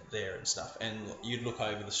there and stuff. And you'd look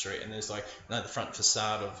over the street, and there's like, you know, the front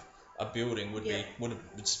facade of a building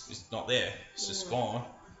it's not there. It's just gone.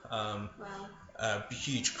 Wow.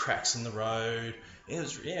 Huge cracks in the road. It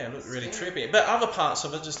looked really trippy. But other parts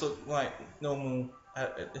of it just looked like normal.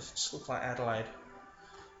 It just looked like Adelaide.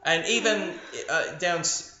 And even down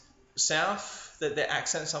south, their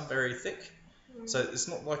accents are very thick. So it's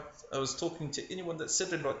not like I was talking to anyone that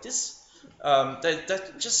sounded like this. They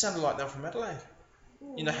just sounded like they were from Adelaide.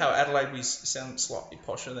 You know how Adelaide we sound slightly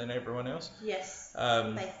posher than everyone else? Yes.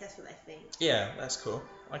 That's what they think. Yeah, that's cool.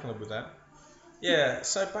 I can live with that. Yeah,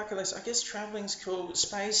 so bucket list. I guess traveling's cool.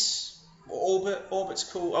 Space, orbit's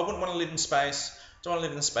cool. I wouldn't want to live in space. Don't want to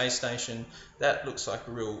live in the space station. That looks like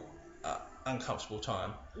a real uncomfortable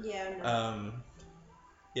time. Yeah, I know.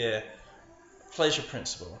 Yeah. Pleasure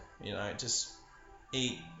principle. You know, just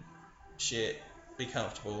eat, shit, be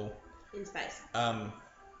comfortable. In space.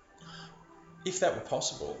 If that were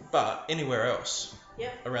possible, but anywhere else.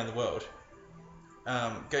 Yep. Around the world.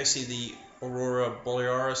 Go see the Aurora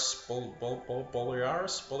Borealis, the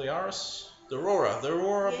Aurora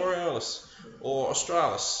Borealis, or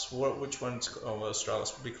Australis. Which one's? Oh, well,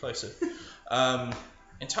 Australis would be closer.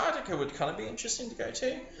 Antarctica would kind of be interesting to go to.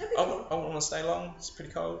 That'd be cool. I wouldn't want to stay long. It's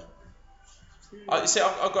pretty cold. I've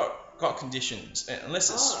got conditions.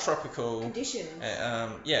 Unless it's tropical. Conditions.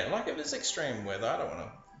 Like if it's extreme weather, I don't want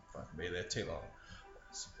to fucking be there too long.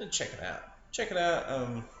 So check it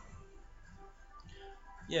out.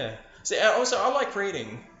 Yeah. See, also I like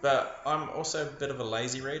reading, but I'm also a bit of a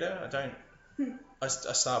lazy reader. I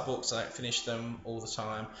start books, I don't finish them all the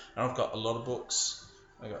time, and I've got a lot of books.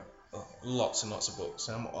 I've got lots and lots of books,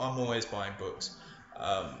 and I'm always buying books.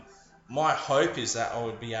 My hope is that I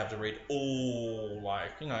would be able to read all,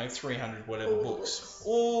 300 whatever books.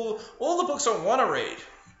 All the books I want to read.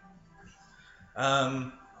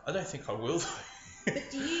 I don't think I will though.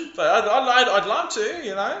 But I'd love to,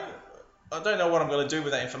 you know. I don't know what I'm going to do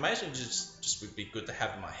with that information. Just would be good to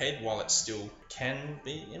have in my head while it still can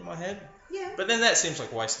be in my head. Yeah. But then that seems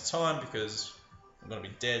like a waste of time because I'm going to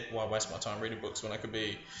be dead. Why waste my time reading books when I could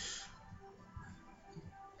be...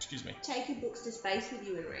 Excuse me. Take your books to space with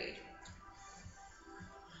you and read.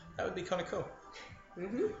 That would be kind of cool.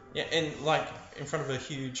 Mm-hmm. Yeah, and in front of a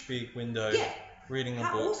huge big window. Yeah. Reading a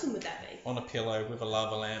How book. awesome would that be? On a pillow with a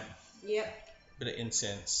lava lamp. Yep. Bit of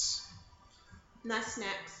incense. Nice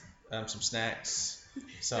snacks. Some snacks.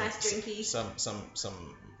 Nice drinkies.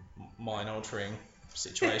 Some mind-altering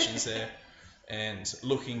situations there, and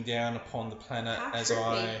looking down upon the planet as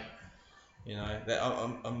I,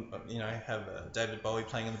 have David Bowie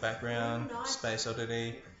playing in the background. Oh, nice. Space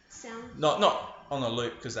Oddity. Sounds. Not on a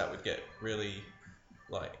loop because that would get really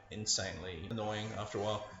like insanely annoying after a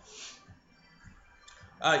while.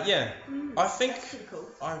 Yeah, I think That's pretty cool.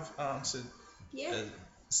 I've answered. Yeah.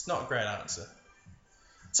 It's not a great answer.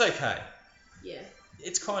 It's okay. Yeah.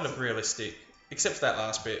 It's kind of realistic, except for that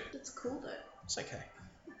last bit. It's cool though. It's okay.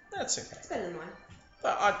 That's okay. It's better than mine.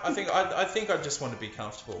 But I think I just want to be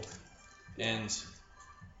comfortable, and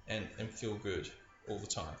feel good all the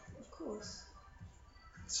time. Of course.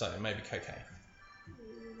 So maybe cocaine.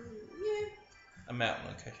 Yeah. A mountain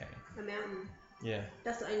of cocaine. A mountain. Yeah.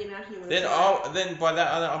 That's the only mountain you want Then to climb. then by that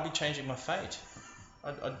I'll be changing my fate.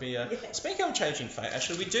 I'd be. Speaking of changing fate,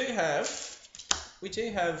 actually we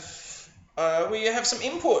have some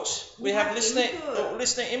input. We have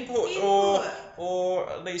listener input. Or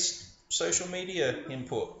at least social media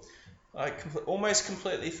input. I almost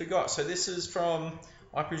completely forgot. So this is from,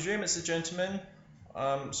 I presume it's a gentleman.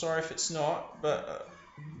 Sorry if it's not, but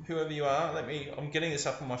whoever you are, I'm getting this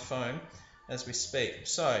up on my phone as we speak.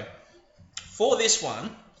 So for this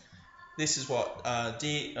one, this is what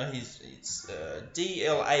he's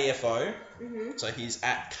DLAFO. Mm-hmm. So he's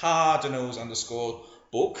at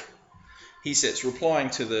Cardinals_book. He says, replying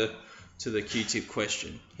to the Q-tip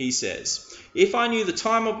question, he says, if I knew the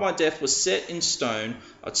time of my death was set in stone,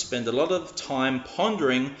 I'd spend a lot of time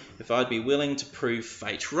pondering if I'd be willing to prove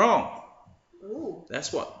fate wrong. Ooh.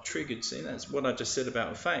 That's what triggered, see, that's what I just said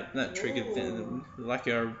about fate. That triggered, like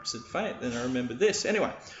I said fate, then I remembered this.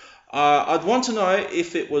 Anyway, I'd want to know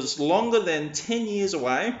if it was longer than 10 years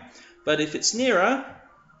away, but if it's nearer,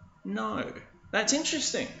 no. That's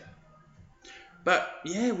interesting. But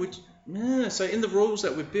yeah, so in the rules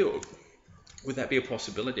that we've built, would that be a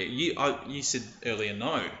possibility? You said earlier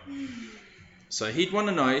no. So he'd want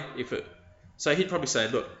to know if it. So he'd probably say,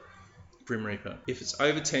 look, Grim Reaper, if it's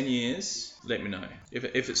over 10 years, let me know.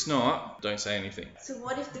 If it's not, don't say anything. So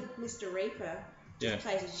what if the Mr. Reaper just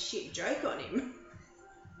plays a shit joke on him?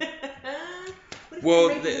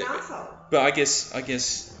 What if the Reaper's an asshole? But I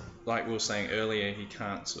guess like we were saying earlier, he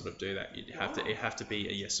can't sort of do that. It'd have to be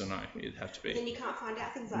a yes or no. It'd have to be. Then you can't find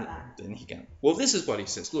out things like that. Then he can't. Well, this is what he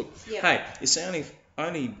says. Look, hey, it's the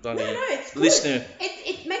only bloody it's good. listener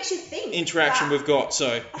It makes you think. interaction we've got. So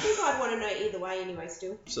I think I'd want to know either way anyway.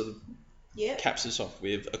 Still. Sort of Yep. caps us off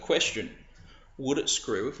with a question: would it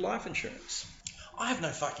screw with life insurance? I have no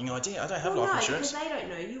fucking idea. I don't have life insurance. No, because they don't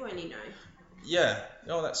know. You only know. Yeah.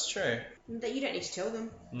 Oh, that's true. That you don't need to tell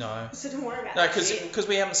them. No. So don't worry about No, that. because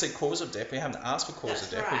we haven't said cause of death. We haven't asked for cause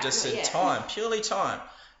of death. Right. We just said Yeah. time, purely time.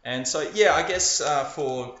 And so yeah, I guess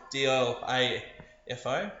for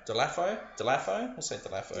DLAFO, Delafo. We'll say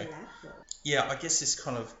Delafo. Yeah, I guess this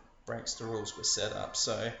kind of breaks the rules we set up.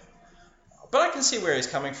 So, but I can see where he's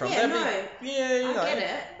coming from. Yeah, I get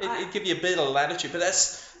it. It'd give you a bit of latitude, but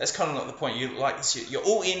that's kind of not the point. You're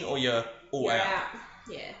all in or you're all out.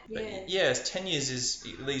 Yeah. But yeah, 10 years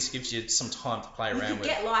at least gives you some time to play around with. You could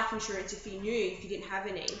get life insurance if you didn't have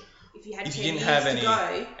any. If you had 10 didn't years have to any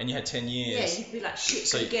go, and you had 10 years. yeah, you'd be like, shit,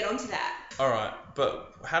 so get onto that. All right,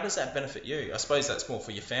 but how does that benefit you? I suppose that's more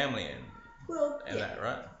for your family and that,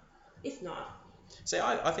 right? If not. See,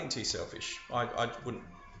 I think too selfish. I wouldn't.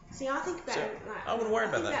 See, I think about I wouldn't worry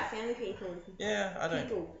about that. About family people. Yeah, I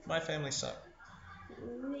don't. My family suck.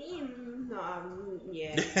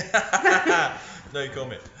 Yeah. No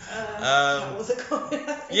comment. That was a comment.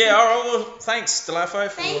 Yeah, all right, well, thanks, Delafo,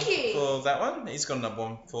 for that one. He's got another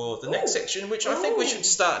one for the next section, which I think we should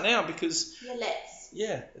start now because... Yeah, let's.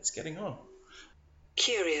 Yeah, it's getting on.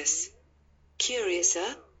 Curious.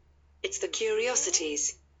 Curiouser. It's the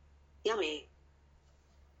curiosities. Yummy.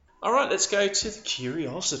 All right, let's go to the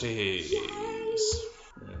curiosities.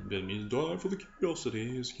 Let me dive for the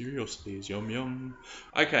curiosities. Curiosities, yum yum.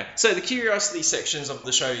 Okay, so the curiosity sections of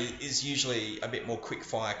the show is usually a bit more quick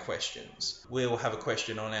fire questions. We'll have a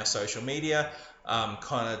question on our social media,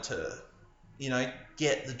 kind of to,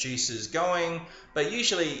 get the juices going. But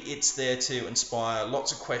usually it's there to inspire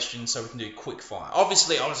lots of questions so we can do quick fire.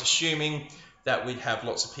 Obviously, I was assuming that we'd have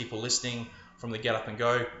lots of people listening from the Get Up and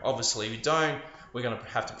Go. Obviously, we don't. We're going to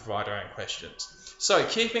have to provide our own questions. So,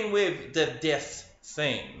 keeping with the death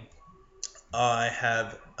theme, I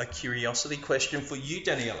have a curiosity question for you,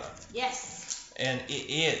 Daniella. Yes. And it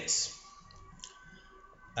is,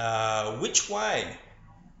 which way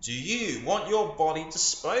do you want your body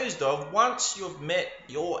disposed of once you've met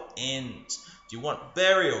your end? Do you want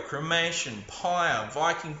burial, cremation, pyre,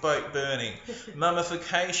 Viking boat burning,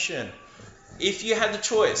 mummification? If you had the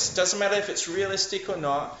choice, doesn't matter if it's realistic or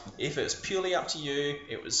not, if it's purely up to you,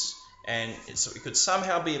 it could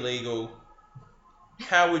somehow be legal,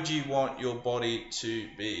 how would you want your body to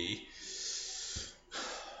be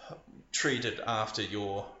treated after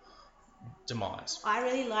your demise? I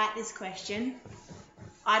really like this question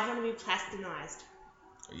I'd want to be plastinized.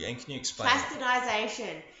 Yeah, and can you explain that?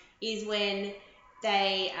 Plastinization is when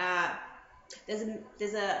they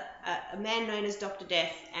there's a man known as Dr.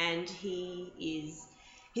 Death, and his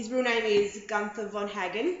real name is Gunther von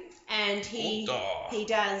Hagen, and he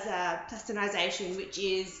does plastinization, which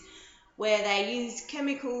is where they use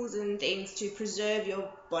chemicals and things to preserve your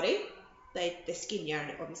body. They skin you,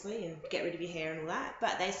 obviously, and get rid of your hair and all that,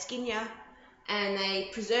 but they skin you and they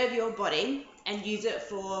preserve your body and use it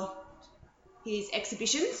for his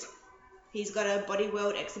exhibitions. He's got a Body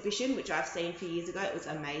World exhibition, which I've seen a few years ago. It was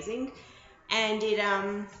amazing. And it,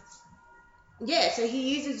 so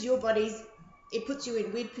he uses your bodies, it puts you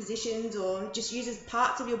in weird positions, or just uses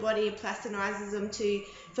parts of your body and plastinizes them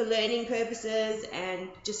for learning purposes and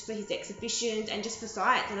just for his exhibitions and just for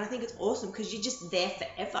science. And I think it's awesome because you're just there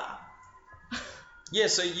forever. Yeah,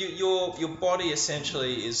 so your body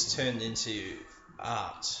essentially is turned into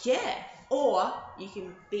art. Yeah, or you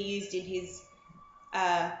can be used in his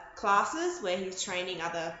classes where he's training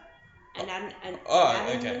other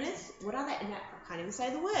anatomists. What are they? I can't even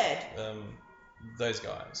say the word. Those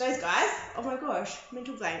guys. Those guys? Oh my gosh,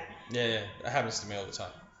 mental blank. Yeah, it happens to me all the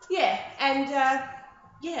time. Yeah, and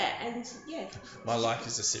My life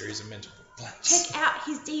is a series of mental blanks. Check out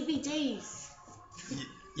his DVDs.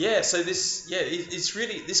 Yeah, so it's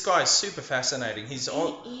really, this guy is super fascinating. He's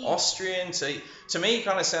Austrian, so to me he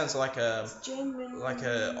kind of sounds like a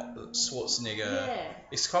Schwarzenegger. Yeah.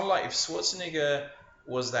 It's kind of like if Schwarzenegger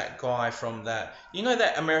was that guy from that,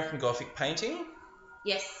 that American Gothic painting?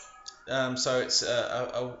 Yes. So it's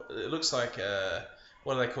it looks like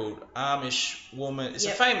what are they called? Amish woman. It's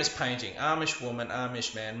a famous painting. Amish woman,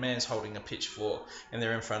 Amish man. Man's holding a pitchfork, and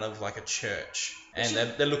they're in front of like a church, and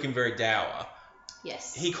they're looking very dour.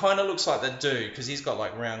 Yes. He kind of looks like that dude because he's got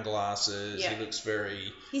like round glasses. Yeah. He looks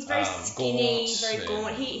very. He's very skinny, gaunt, very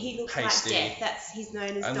gaunt. He looks pasty. like Death. He's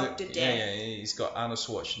known as Dr. Death. Yeah, he's got Arnold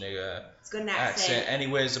Schwarzenegger. He's got an accent. And he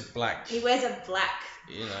wears a black. He wears a black.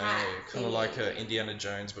 Hat kind of like Indiana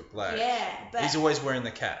Jones but black. Yeah, but he's always wearing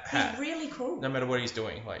the hat. He's really cool. No matter what he's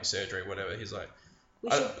doing, like surgery, whatever. He's like.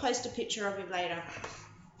 We should post a picture of him later.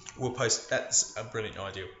 We'll post. That's a brilliant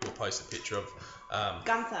idea. We'll post a picture of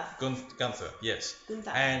Gunther. Gunther, yes.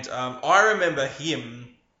 Gunther. And I remember him.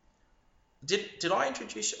 Did I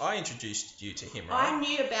introduce? I introduced you to him, right? I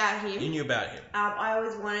knew about him. You knew about him. I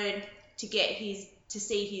always wanted to get to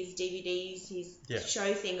see his DVDs, his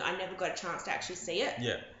show thing. I never got a chance to actually see it.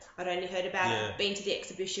 Yeah. I'd only heard about it, been to the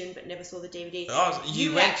exhibition, but never saw the DVDs. Oh,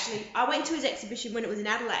 I went to his exhibition when it was in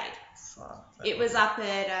Adelaide. It was up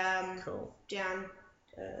at down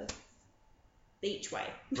Beach Way.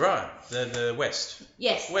 Right, the west.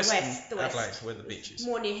 Yes, the west. Adelaide, where the beach is.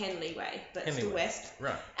 More near Henley Way, but still west.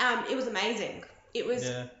 Right. It was amazing. It was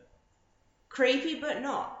creepy, but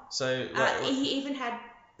not. So he even had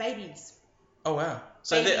babies. Oh wow!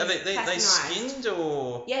 So are they skinned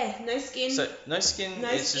or? Yeah, no skin. So no skin. No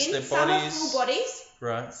it's skin. just their bodies. Some are full bodies.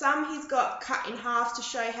 Right. Some he's got cut in half to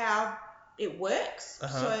show how it works.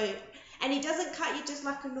 So, and he doesn't cut you just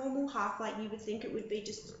like a normal half, like you would think it would be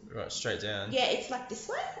just. Right, straight down. Yeah, it's like this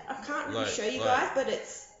way. I can't really show you guys, but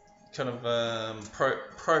it's. Kind of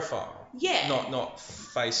profile. Yeah. Not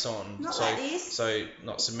face on. Not like this. So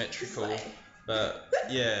not symmetrical, but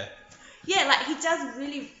yeah. Yeah, like he does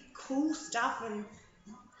really cool stuff, and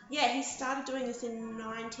he started doing this in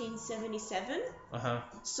 1977.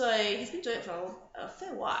 So he's been doing it for a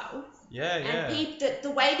fair while. Yeah. And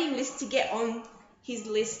the waiting list to get on his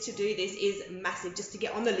list to do this is massive. Just to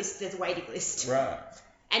get on the list, there's a waiting list. Right.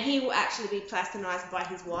 And he will actually be plastinized by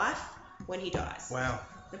his wife when he dies. Wow.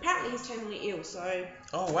 Apparently he's terminally ill, so.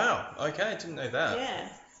 Oh wow. Okay, I didn't know that. Yeah.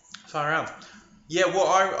 Far out. Yeah. Well,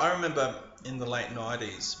 I remember in the late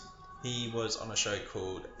 90s. He was on a show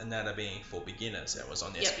called Anatomy for Beginners that was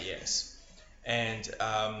on SBS. And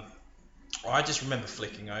I just remember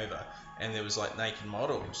flicking over and there was like naked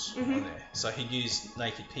models on there. So he'd use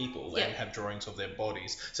naked people and have drawings of their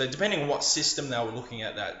bodies. So depending on what system they were looking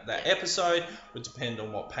at that episode would depend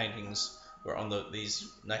on what paintings were on these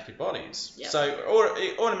naked bodies. Yep. So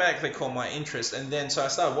it automatically caught my interest, and then so I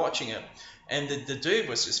started watching it. And the dude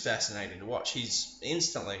was just fascinating to watch. He's he's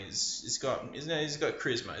got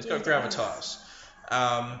charisma. He's got gravitas.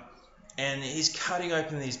 And he's cutting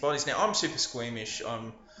open these bodies. Now I'm super squeamish.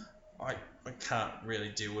 I can't really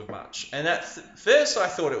deal with much. And at first I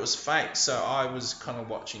thought it was fake, so I was kind of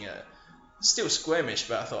watching it. Still squeamish,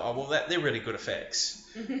 but I thought, oh well, they're really good effects.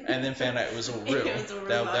 And then found out it was all real. It was all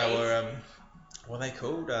real they were what are they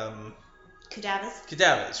called? Cadavers.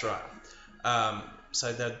 Cadavers, right?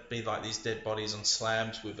 so there'd be like these dead bodies on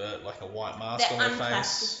slabs with a white mask They're on their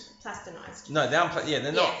face. Plastonised. No,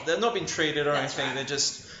 they're not being treated or That's anything. right. They're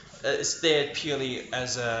just it's there purely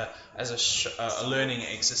as a learning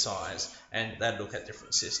exercise, and they'd look at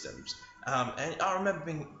different systems. And I remember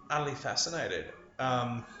being utterly fascinated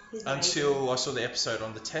until I saw the episode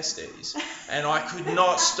on the testes, and I could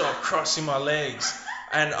not stop crossing my legs,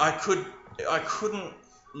 and I couldn't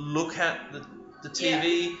look at the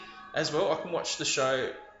TV as well. I can watch the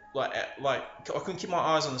show like I couldn't keep my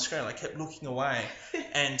eyes on the screen. I kept looking away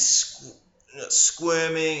and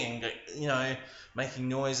squirming and making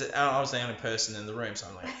noises. I was the only person in the room, so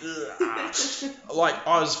I'm like, ugh. Like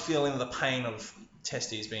I was feeling the pain of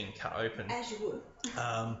testes being cut open. As you would.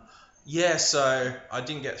 So I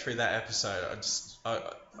didn't get through that episode.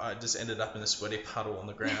 I just ended up in a sweaty puddle on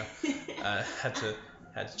the ground. Had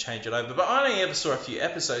to change it over. But I only ever saw a few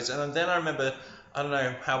episodes, and then I remember, I don't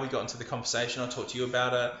know how we got into the conversation. I talked to you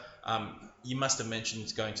about it. You must have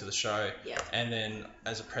mentioned going to the show. Yeah. And then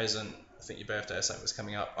as a present, I think your birthday or something was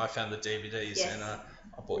coming up, I found the DVDs. Yes. And I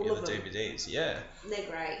bought you the DVDs. Yeah. They're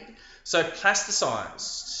great. So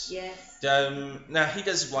plasticized. Yes. Now he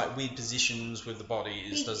does like weird positions with the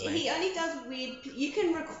bodies, doesn't he? He only does weird. You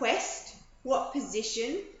can request what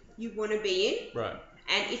position you want to be in. Right.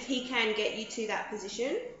 And if he can get you to that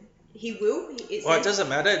position, he will. It doesn't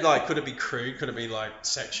matter. Like, could it be crude? Could it be like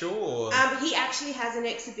sexual? Or he actually has an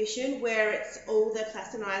exhibition where it's all the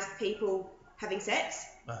plastinized people having sex.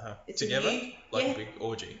 It's together, a big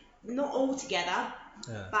orgy. Not all together,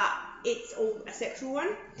 but it's all a sexual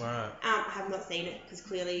one. Right. I have not seen it because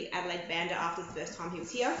clearly Adelaide banned it after the first time he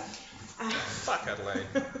was here. Fuck Adelaide.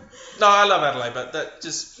 No, I love Adelaide, but that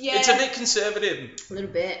just it's a bit conservative. A little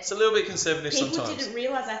bit. It's a little bit conservative People sometimes. didn't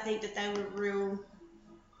realise, I think, that they were real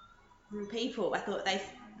people. I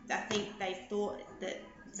think they thought that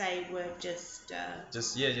they were just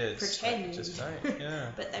pretend. Just fake,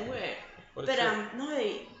 yeah. But they weren't. What a But trip. no,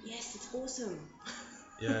 yes, it's awesome.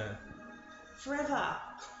 Yeah. Forever.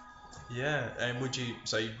 Yeah, and would you?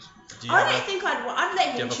 So do you? I'd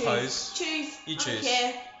let him have a choose. pose? Choose. You I choose. don't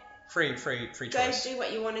care. Free Go choice. do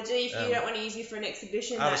what you want to do. If you don't want to use me for an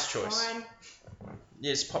exhibition, Artist that's choice. fine.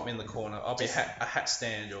 Yeah, just pop me in the corner. I'll be a hat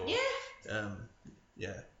stand or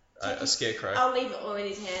a scarecrow. I'll leave it all in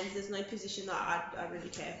his hands. There's no position that I really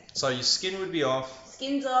care. So your skin would be off.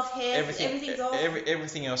 Skin's off, hair, everything's off.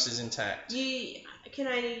 Everything else is intact. You can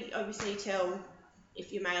only obviously tell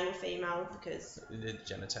if you're male or female because The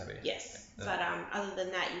genitalia. yes, but other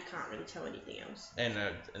than that, you can't really tell anything else. And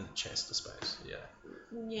the chest, I suppose. Yeah.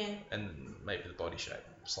 Yeah. And maybe the body shape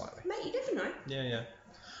slightly. Mate, you never know. Yeah.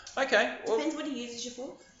 Okay. Well, Depends what he uses you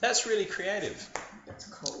for. that's really creative. That's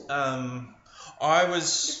cool. I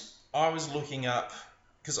was looking up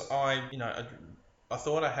because I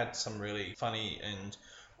thought I had some really funny and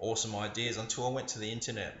awesome ideas until I went to the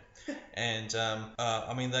internet, and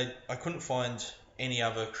I couldn't find any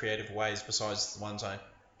other creative ways besides the ones I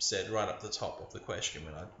said right up the top of the question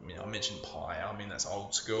when I mentioned pie. I mean that's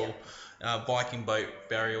old school. Viking boat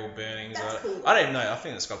burial burnings. That's cool. I don't even know. I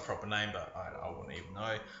think it's got a proper name, but I wouldn't even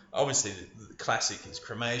know. Obviously, the classic is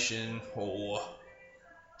cremation or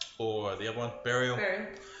the other one, burial.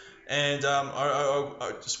 And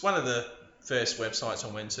I just one of the first websites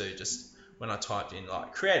I went to, just when I typed in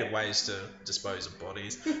like creative ways to dispose of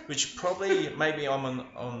bodies, which probably maybe might be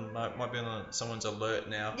on someone's alert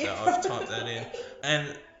now that I've typed that in.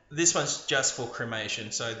 And this one's just for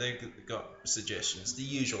cremation, so they've got suggestions. The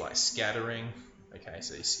usual like scattering. Okay,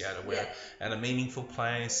 so you scatter where at a meaningful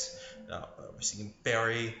place. Obviously, you can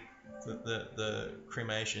bury the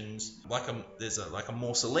cremations. There's a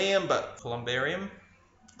mausoleum, but columbarium.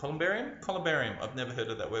 Columbarium. I've never heard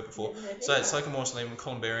of that word before. So it's like a mausoleum and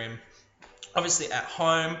columbarium. Obviously at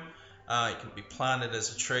home, it can be planted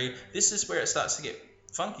as a tree. This is where it starts to get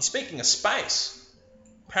funky. Speaking of space,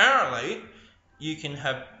 apparently you can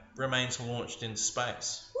have remains launched into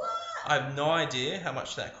space. What? I have no idea how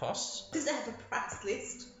much that costs. Does it have a price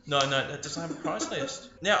list? No, that doesn't have a price list.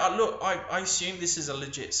 Now, I assume this is a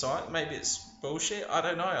legit site. Maybe it's bullshit. I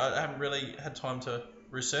don't know. I haven't really had time to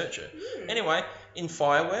research it. Anyway, in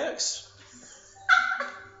fireworks,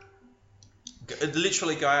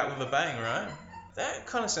 literally go out with a bang, right? That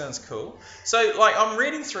kind of sounds cool. So, like, I'm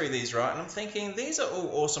reading through these, right, and I'm thinking these are all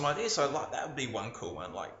awesome ideas. So, like, that would be one cool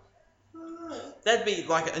one. Like, that'd be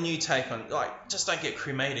like a new take on, like, just don't get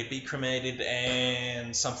cremated, be cremated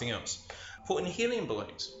and something else. Put in helium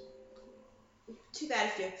balloons. Too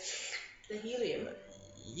bad if you're the helium.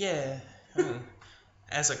 Yeah.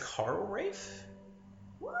 As a coral reef?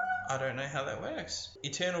 What? I don't know how that works.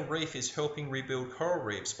 Eternal Reef is helping rebuild coral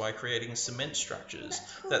reefs by creating cement structures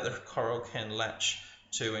That's cool. that the coral can latch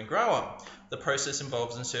to and grow on. The process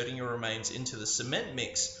involves inserting your remains into the cement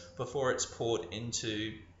mix before it's poured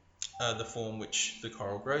into the form which the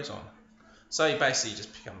coral grows on. So you basically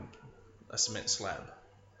just become a cement slab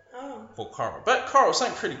Oh. for coral. But coral,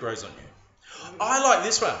 something pretty grows on you. I like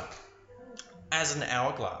this one. As an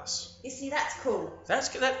hourglass. You see, that's cool.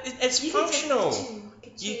 It's You can just functional. ka-ching.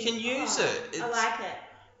 You can use it. I like it.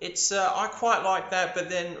 It's I quite like that, but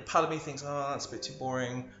then part of me thinks, oh, that's a bit too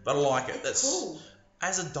boring. But I like it. That's Cool.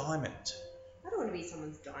 as a diamond. I don't want to be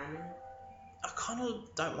someone's diamond. I kind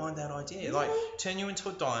of don't mind that idea. Really? Like turn you into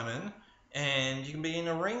a diamond, and you can be in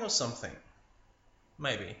a ring or something.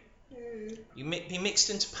 Maybe you be mixed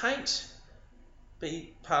into paint.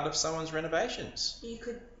 Be part of someone's renovations. You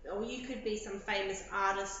could be some famous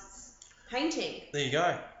artist's painting. There you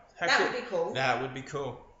go. That would be cool. That would be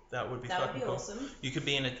cool. That would be That fucking would be cool. awesome. You could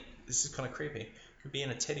be in a. This is kind of creepy. You could be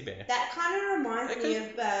in a teddy bear. That kind of reminds Okay. me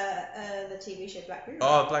of the TV show Black Mirror.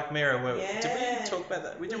 Oh, Black Mirror. Well, Yeah. did we talk about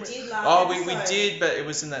that? We did last Oh, we episode. did, but it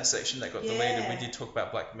was in that section that got deleted. Yeah. We did talk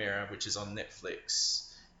about Black Mirror, which is on Netflix.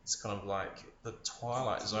 It's kind of like the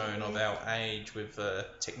Twilight Zone of our age with a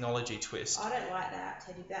technology twist. I don't like that,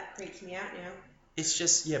 Teddy. That creeps me out now. It's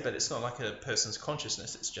just, yeah, but it's not like a person's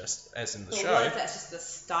consciousness. It's just, as in the Well, show. what if that's just the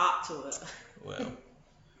start to it?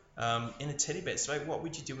 Well, in a teddy bear, so what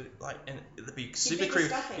would you do with it? Like, and it'd be super be the creepy.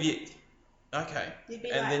 stuffing. Yeah. Okay. You'd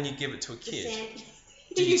be And like then you give it to a the kid. sand-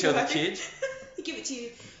 Did you tell the Right. kid? You give it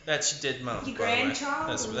to That's your dead mum. Your by the way. grandchild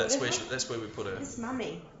That's or that's where whatever? that's where we put her. this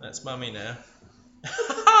mummy. That's mummy now.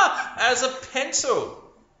 As a pencil.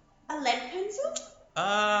 A lead pencil?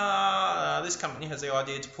 This company has the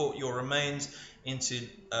idea to put your remains into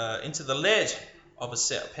the lead of a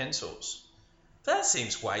set of pencils. That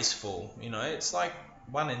seems wasteful. You know, it's like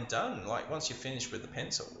one and done. Like once you're finished with the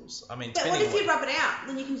pencils. I mean, But what depending if you rub it out?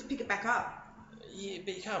 Then you can just pick it back up. Yeah,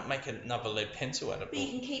 but you can't make another lead pencil out of But you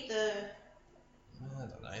it. can keep the... I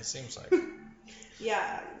don't know. It seems like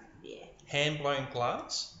Yeah. hand blown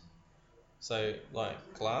glass. So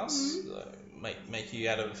like glass, make you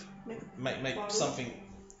out of make bottle. something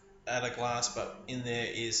out of glass, but in there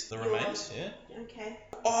is the Yours. remains. Yeah. Okay.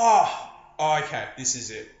 Oh, okay. This is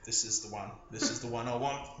it. This is the one. This is the one I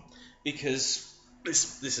want because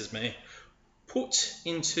this is me. Put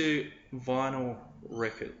into vinyl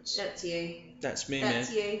records. That's you. That's me, That's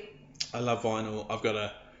man. you. I love vinyl. I've got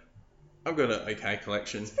an okay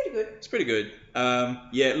collection. It's pretty good. It's pretty good.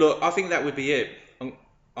 Yeah. Look, I think that would be it.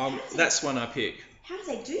 That's one I pick. How do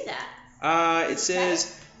they do that? It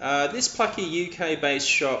says, this plucky UK-based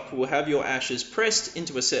shop will have your ashes pressed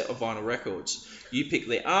into a set of vinyl records. You pick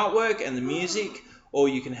the artwork and the music, or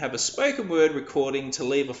you can have a spoken word recording to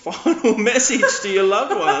leave a final message to your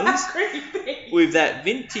loved ones Creepy. with that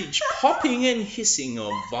vintage popping and hissing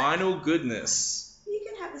of vinyl goodness. You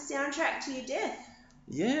can have the soundtrack to your death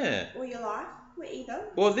Yeah. or your life, or either.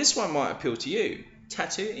 Well, this one might appeal to you.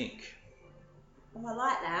 Tattoo ink. Oh, I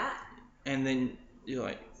like that. And then you're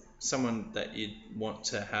like someone that you'd want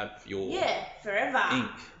to have your Yeah, forever.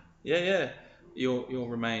 ink. Yeah. Your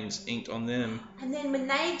remains inked on them. And then when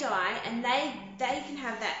they die, and they can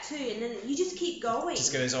have that too, and then you just keep going. It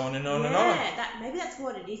just goes on and on yeah, and on. maybe that's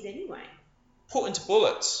what it is anyway. Put into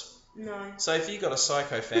bullets. No. So if you got a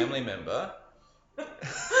psycho family member,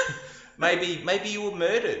 maybe you were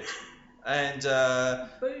murdered, and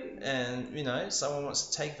you know someone wants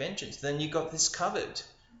to take vengeance. Then you got this covered.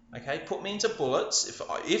 Okay, put me into bullets.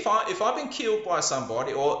 If I've been killed by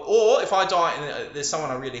somebody, or if I die and there's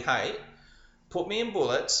someone I really hate, put me in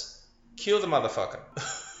bullets. Kill the motherfucker.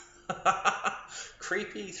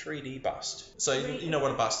 Creepy 3D bust. So you know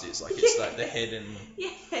what a bust is? Like it's like the head and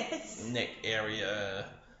Yes. neck area.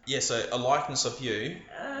 Yeah, so a likeness of you,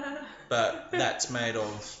 but that's made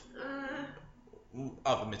of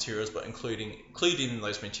other materials, but including in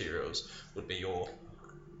those materials would be your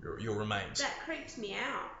remains. That creeps me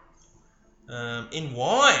out. In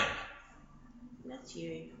wine. That's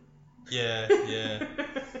you. Yeah.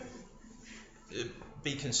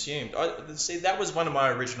 Be consumed. See, that was one of my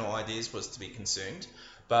original ideas, was to be consumed.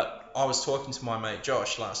 But I was talking to my mate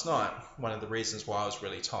Josh last night. One of the reasons why I was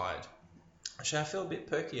really tired. Actually, I feel a bit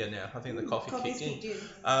perkier now. I think the coffee kicked in.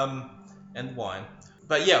 And wine.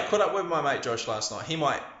 But yeah, I caught up with my mate Josh last night. He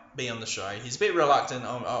might be on the show. He's a bit reluctant.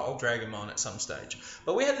 I'll drag him on at some stage.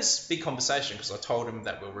 But we had this big conversation because I told him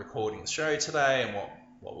that we're recording the show today and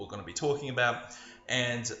what we're going to be talking about.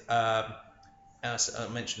 And I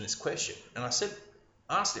mentioned this question. And I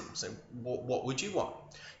asked him, so what would you want?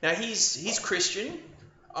 Now, he's Christian.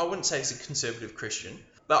 I wouldn't say he's a conservative Christian.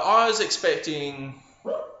 But I was expecting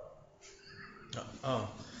Oh,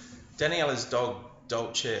 Daniella's dog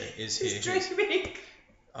Dolce is here. He's dreaming.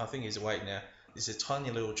 I think he's awake now. He's a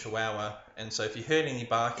tiny little chihuahua, and so if you heard any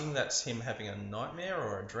barking, that's him having a nightmare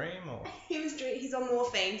or a dream, or... He's on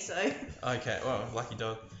morphine, so... Okay, well, lucky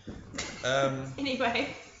dog.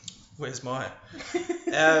 Anyway. Where's mine?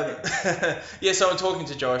 Yeah, so I'm talking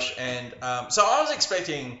to Josh, and so I was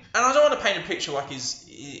expecting, and I don't want to paint a picture like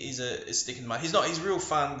he's a stick in the mud. He's not. He's a real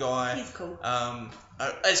fun guy. He's cool.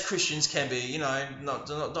 As Christians can be, you know, not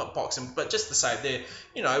boxing, but just to say there,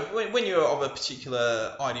 you know, when you're of a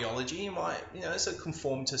particular ideology, you might, you know, sort of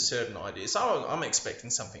conform to certain ideas. So I'm expecting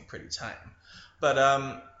something pretty tame, but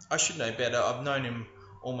I should know better. I've known him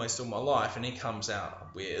almost all my life, and he comes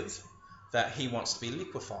out with that he wants to be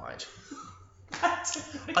liquefied.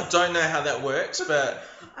 I don't know how that works, but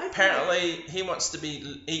apparently he wants to be.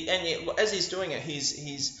 As he's doing it,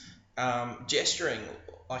 he's gesturing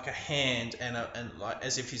like a hand and like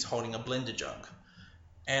as if he's holding a blender jug.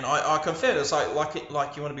 And I confess, it's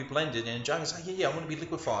like you want to be blended in a jug. It's like yeah, I want to be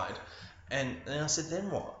liquefied. And I said, then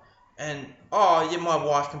what? And yeah, my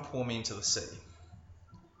wife can pour me into the sea.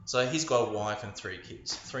 So he's got a wife and 3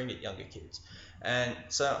 kids, 3 younger kids. And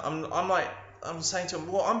so I'm saying to him,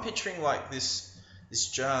 well, I'm picturing like this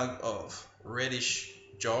jug of reddish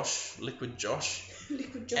liquid Josh,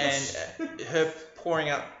 and her pouring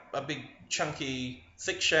out a big chunky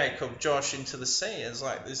thick shake of Josh into the sea. It's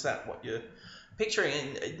like, is that what you're picturing?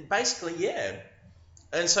 And basically, yeah.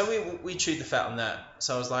 And so we chewed the fat on that.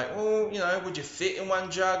 So I was like, well, you know, would you fit in one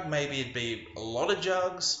jug? Maybe it'd be a lot of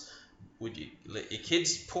jugs. Would you let your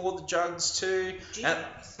kids pour the jugs too?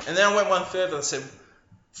 And then I went one further and said,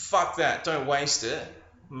 fuck that, don't waste it.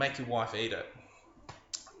 Make your wife eat it.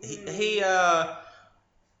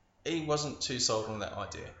 He wasn't too sold on that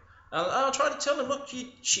idea. And I tried to tell him, look,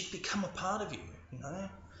 she'd become a part of you, you know.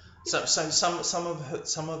 So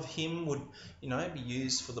some of him would, you know, be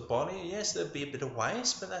used for the body. Yes, there'd be a bit of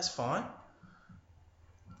waste, but that's fine.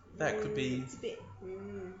 That could be.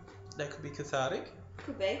 That could be cathartic.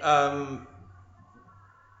 Could be.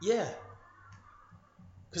 Yeah.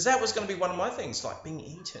 Because that was going to be one of my things, like being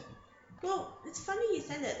eaten. Well, it's funny you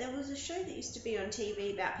say that. There was a show that used to be on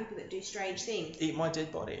TV about people that do strange things. Eat my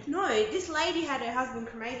dead body. No, this lady had her husband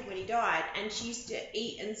cremated when he died, and she used to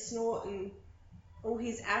eat and snort and all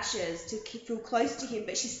his ashes to feel close to him,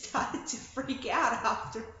 but she started to freak out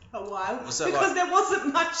after a while because there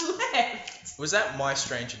wasn't much left. Was that My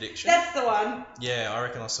Strange Addiction? That's the one. Yeah, I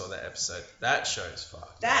reckon I saw that episode. That show's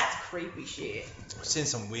fucked. That's creepy shit. I've seen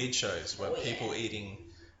some weird shows where people eating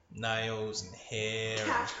nails and hair.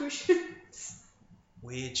 Couch cushions.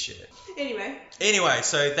 Weird shit. Anyway,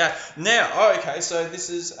 so that now, okay, so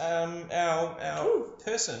this is our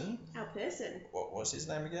person. Our person. What was his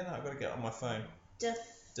name again? I've got to get on my phone.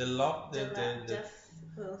 Delafo.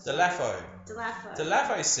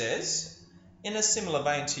 Delafo says, in a similar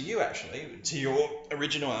vein to you actually, to your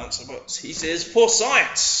original answer, but he says, for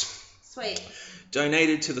science. Sweet.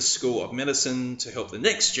 Donated to the School of Medicine to help the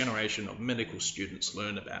next generation of medical students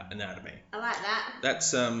learn about anatomy. I like that.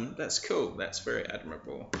 That's cool. That's very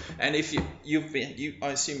admirable. And if I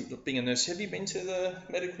assume being a nurse, have you been to the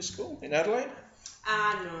medical school in Adelaide?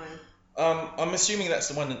 No. I'm assuming that's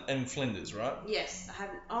the one in Flinders, right? Yes, I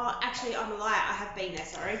haven't. Oh, actually, I'm a liar. I have been there.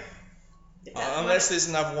 Sorry. Unless there's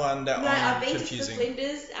another one that I'm confusing. I've been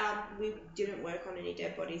to Flinders. We didn't work on any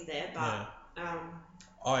dead bodies there, but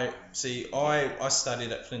I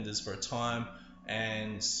studied at Flinders for a time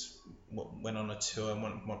and went on a tour, and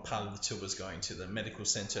one part of the tour was going to the medical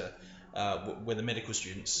centre where the medical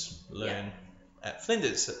students learn at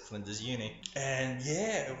Flinders Uni. And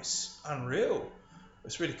yeah, it was unreal. It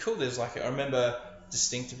was really cool. There's I remember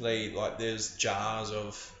distinctively, there's jars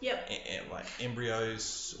of like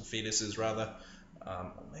embryos, or fetuses rather.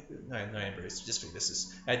 No embryos, just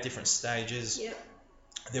fetuses at different stages. Yep.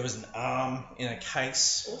 There was an arm in a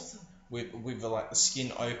case. Awesome. With the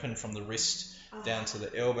skin open from the wrist down to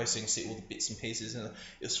the elbow, so you can see all the bits and pieces. And it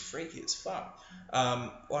was freaky as fuck.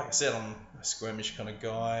 Like I said, I'm a squirmish kind of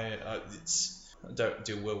guy. I don't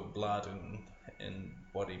deal well with blood and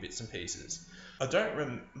body bits and pieces.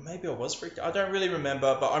 Maybe I was freaked out. I don't really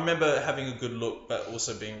remember, but I remember having a good look, but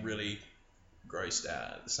also being really grossed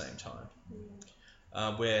out at the same time.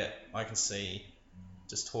 Where I can see,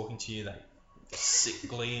 just talking to you, that sick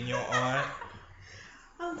glee in your eye.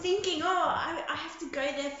 I'm thinking, I have to go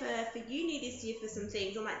there for uni this year for some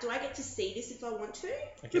things. I'm like, do I get to see this if I want to?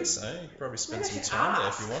 I guess so. You could probably spend some time there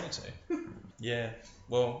if you wanted to. Yeah.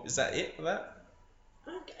 Well, is that it for that?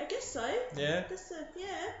 I guess so. Yeah.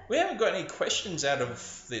 Yeah. We haven't got any questions out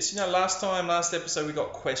of this. Last episode we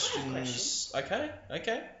got questions. Okay.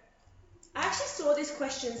 I actually saw this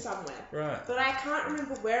question somewhere, Right. but I can't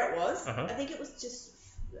remember where it was. Uh-huh. I think it was just,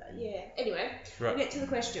 yeah. Anyway, Right. we'll get to the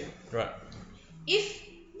question. Right. If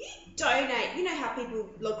you donate, you know how people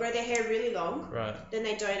grow their hair really long, Right. then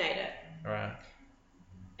they donate it, Right.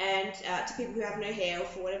 and to people who have no hair or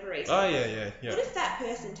for whatever reason. Oh, yeah. What if that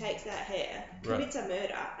person takes that hair, commits a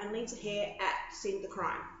murder, and leaves the hair at the scene of the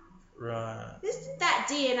crime? Right. Isn't that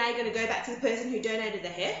DNA going to go back to the person who donated the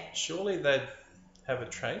hair? Surely they'd have a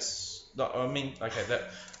trace. No, I mean, okay, that.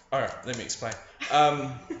 All right, let me explain.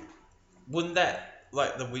 Wouldn't that,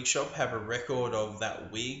 like, the wig shop have a record of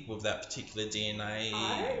that wig with that particular DNA?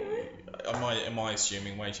 I don't know. Am I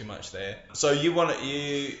assuming way too much there? So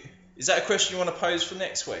is that a question you want to pose for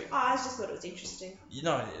next week? Oh, I just thought it was interesting. You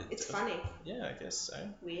know, It's funny. Yeah, I guess so.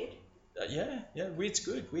 Weird. Yeah, weird's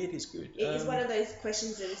good. Weird is good. It is one of those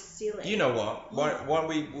questions that is silly. You know what? Why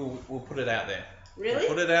don't we'll put it out there. Really?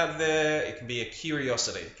 We'll put it out there. It can be a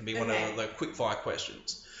curiosity. It can be one Okay. of the quick fire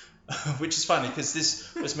questions. Which is funny because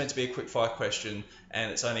this was meant to be a quick fire question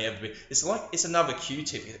and it's only ever been. It's another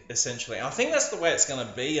Q-tip essentially. I think that's the way it's going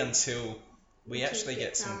to be until we actually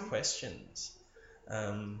get some questions.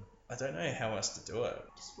 I don't know how else to do it.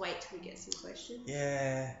 Just wait till we get some questions.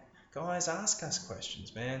 Yeah, guys, ask us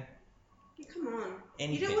questions, man. Yeah, come on.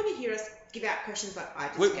 Anything. You don't want to hear us give out questions like I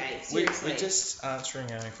just gave. Seriously. We're just answering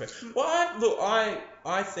our own questions. Well,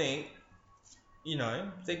 I think,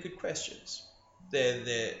 they're good questions.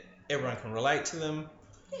 They're everyone can relate to them.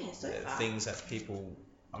 Yeah, so They're far. things that people,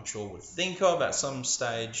 I'm sure, would think of at some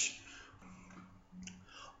stage.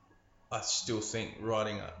 I still think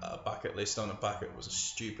writing a bucket list on a bucket was a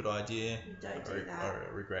stupid idea. Don't do that.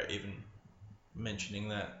 I regret even mentioning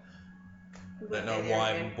that. We I won't don't go know there why I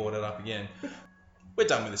again. even brought it up again. We're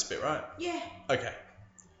done with this bit, right? Yeah. Okay.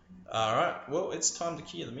 Alright, well, it's time to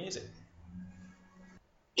cue the music.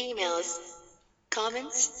 Emails.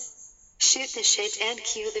 Comments. Shoot the shit and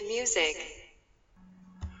cue the music.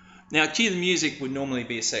 Now, cue the music would normally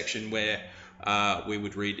be a section where we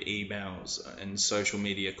would read emails and social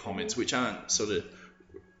media comments, which aren't sort of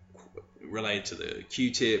related to the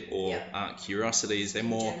Q-tip or aren't curiosities. They're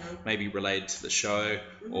more general. maybe related to the show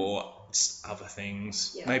or just other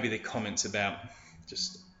things. Yeah. Maybe they're comments about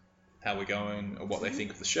just how we're going or what they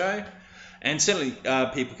think of the show. And certainly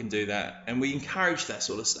people can do that, and we encourage that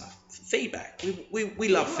sort of stuff. Feedback. We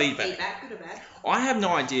love feedback. Feedback, good or bad. I have no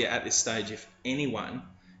idea at this stage if anyone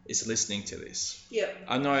is listening to this. Yep.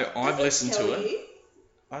 I know I've listened to it. You?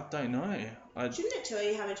 I don't know. Shouldn't it tell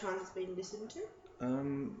you how many times it's been listened to?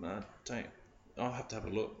 I don't. I'll have to have a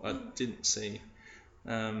look. I didn't see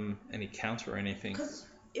any counter or anything. Because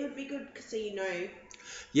it would be good so you know.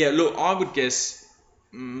 Yeah, look, I would guess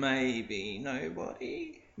maybe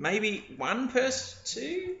nobody. Maybe one person,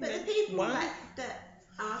 two. But the maybe people one. that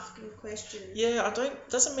asking questions. Yeah,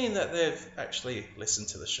 doesn't mean that they've actually listened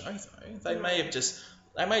to the show though. They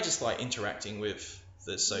may just like interacting with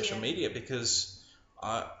the social media, because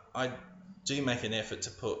I do make an effort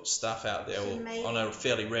to put stuff out there on a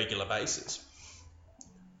fairly regular basis,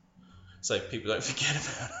 so people don't forget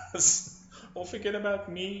about us or forget about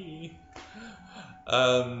me.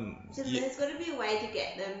 So there's got to be a way to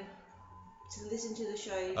get them to listen to the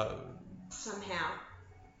show somehow.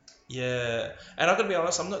 Yeah, and I've got to be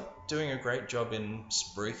honest, I'm not doing a great job in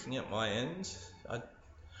spruiking at my end.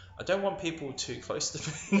 I don't want people too close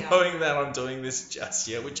to me knowing that I'm doing this just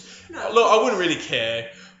yet, which, look, I wouldn't really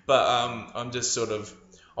care, but I'm just sort of,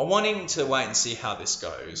 I'm wanting to wait and see how this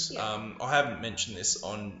goes. Yeah. I haven't mentioned this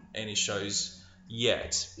on any shows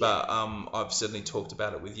yet, but I've certainly talked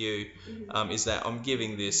about it with you, is that I'm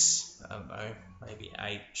giving this, I don't know, maybe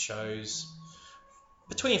 8 shows,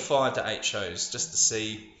 between 5 to 8 shows, just to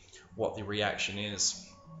see what the reaction is,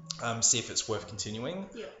 see if it's worth continuing.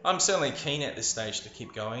 Yep. I'm certainly keen at this stage to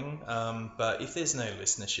keep going, but if there's no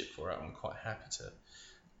listenership for it, I'm quite happy to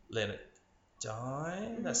let it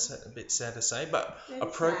die. That's a bit sad to say, but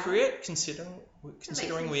appropriate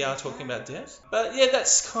considering we are talking about death. But yeah,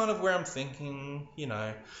 that's kind of where I'm thinking,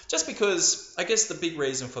 just because I guess the big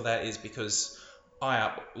reason for that is because I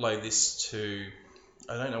upload this to,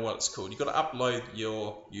 I don't know what it's called. You've got to upload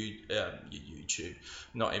your YouTube.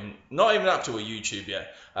 Not even up to a YouTube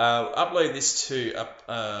yet. Upload this to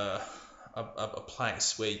a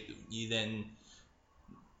place where you then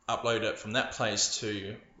upload it from that place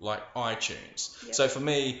to like iTunes. Yep. So for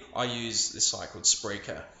me, I use this site called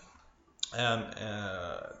Spreaker.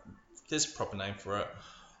 There's a proper name for it.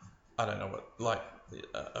 I don't know what, like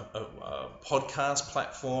a podcast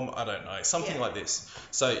platform. I don't know, something like this.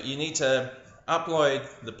 So you need to upload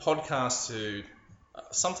the podcast to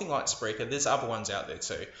something like Spreaker. There's other ones out there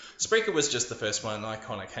too. Spreaker was just the first one I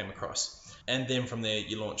kind of came across. And then from there,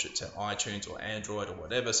 you launch it to iTunes or Android or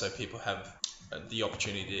whatever, so people have the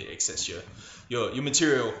opportunity to access your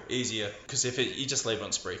material easier. Because if you just leave it on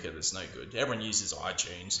Spreaker, that's no good. Everyone uses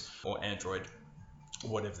iTunes or Android, or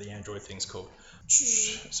whatever the Android thing's called.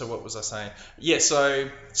 So what was I saying? Yeah, so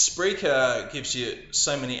Spreaker gives you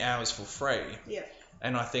so many hours for free. Yeah.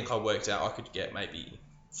 And I think I worked out I could get maybe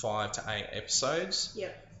 5 to 8 episodes. Yeah.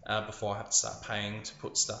 Before I have to start paying to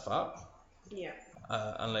put stuff up. Yeah.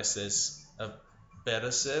 Unless there's a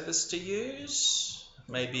better service to use.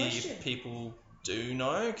 Maybe if people do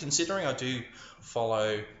know, considering I do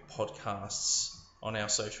follow podcasts on our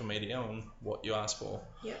social media on What You Asked For.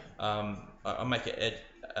 Yeah. I make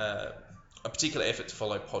a particular effort to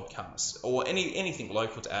follow podcasts or anything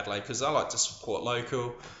local to Adelaide, because I like to support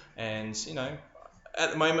local, and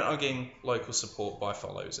at the moment I'm getting local support by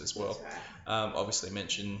follows as well. That's right. Obviously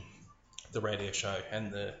mention the radio show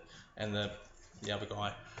and the other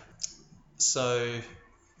guy. So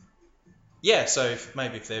yeah, so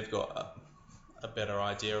maybe if they've got a better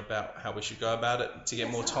idea about how we should go about it to get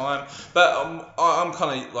more time, but I'm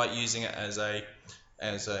kind of like using it as a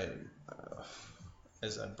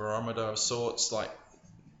barometer of sorts. Like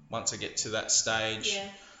once I get to that stage,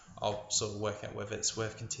 I'll sort of work out whether it's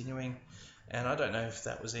worth continuing. And I don't know if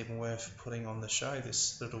that was even worth putting on the show,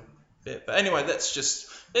 this little bit. But anyway, it's just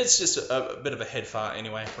a bit of a head fart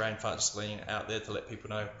anyway, brain fart, just letting it out there to let people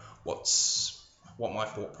know what my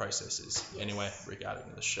thought process is anyway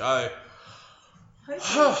regarding the show.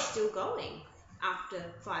 Hopefully it's still going after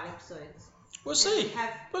 5 episodes. We'll see.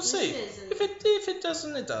 We'll see. And If it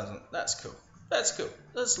doesn't, it doesn't. That's cool.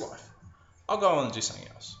 That's life. I'll go on and do something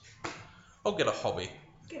else. I'll get a hobby.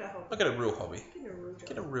 I'll get a real hobby.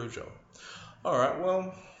 Get a real job. All right.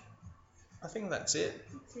 Well, I think that's it.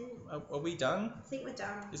 That's it. Are we done? I think we're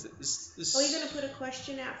done. Is Are you going to put a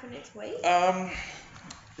question out for next week?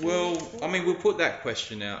 Well, I mean, we'll put that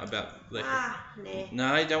question out about. Nah.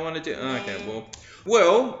 No, you don't want to do. Okay.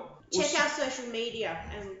 Well. Check our social media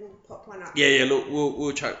and we'll pop one up. Yeah. Look,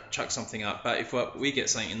 we'll chuck something up. But if we get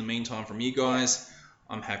something in the meantime from you guys,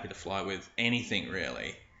 I'm happy to fly with anything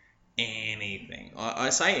really. Anything. I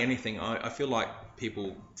say anything. I feel like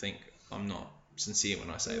people think I'm not sincere when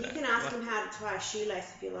I say that. You can ask them how to tie a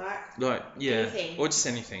shoelace if you like. Like, yeah. Anything. Or just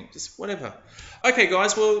anything. Just whatever. Okay,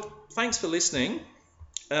 guys. Well, thanks for listening.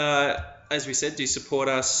 As we said, do support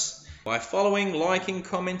us by following, liking,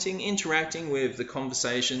 commenting, interacting with the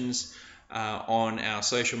conversations on our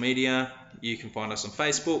social media. You can find us on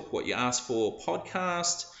Facebook, What You Asked For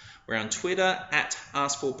Podcast. We're on Twitter at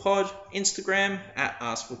AskForPod, Instagram at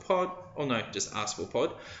AskForPod, or no, just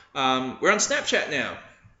AskForPod. We're on Snapchat now.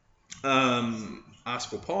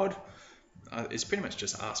 AskForPod. It's pretty much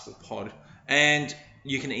just AskForPod. And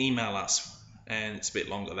you can email us, and it's a bit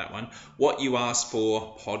longer, that one. What You Asked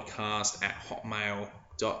For Podcast at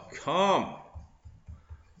hotmail.com.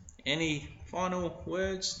 Any final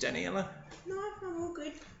words, Daniella? No, I'm all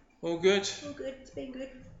good. All good? All good. It's been good.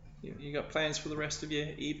 You got plans for the rest of your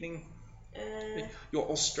evening? Your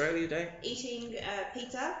Australia Day? Eating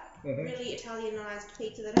pizza, really Italianised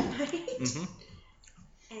pizza that I made,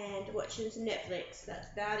 and watching some Netflix. That's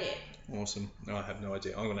about it. Awesome. No, I have no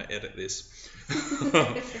idea. I'm going to edit this.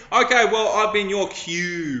 Okay, well, I've been your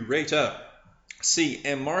Q-rator,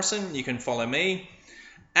 CM Morrison. You can follow me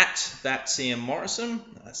at that CM Morrison.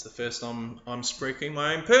 That's the first time I'm speaking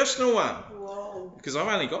my own personal one. Whoa. Because I've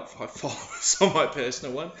only got 5 followers on my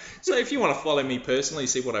personal one. So if you want to follow me personally,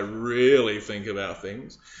 see what I really think about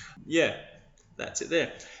things, yeah, that's it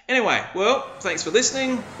there. Anyway, well, thanks for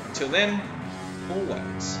listening. Until then,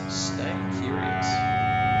 always stay curious.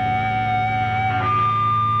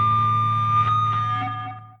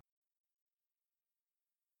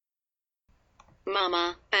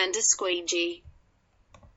 Mama and a squeegee.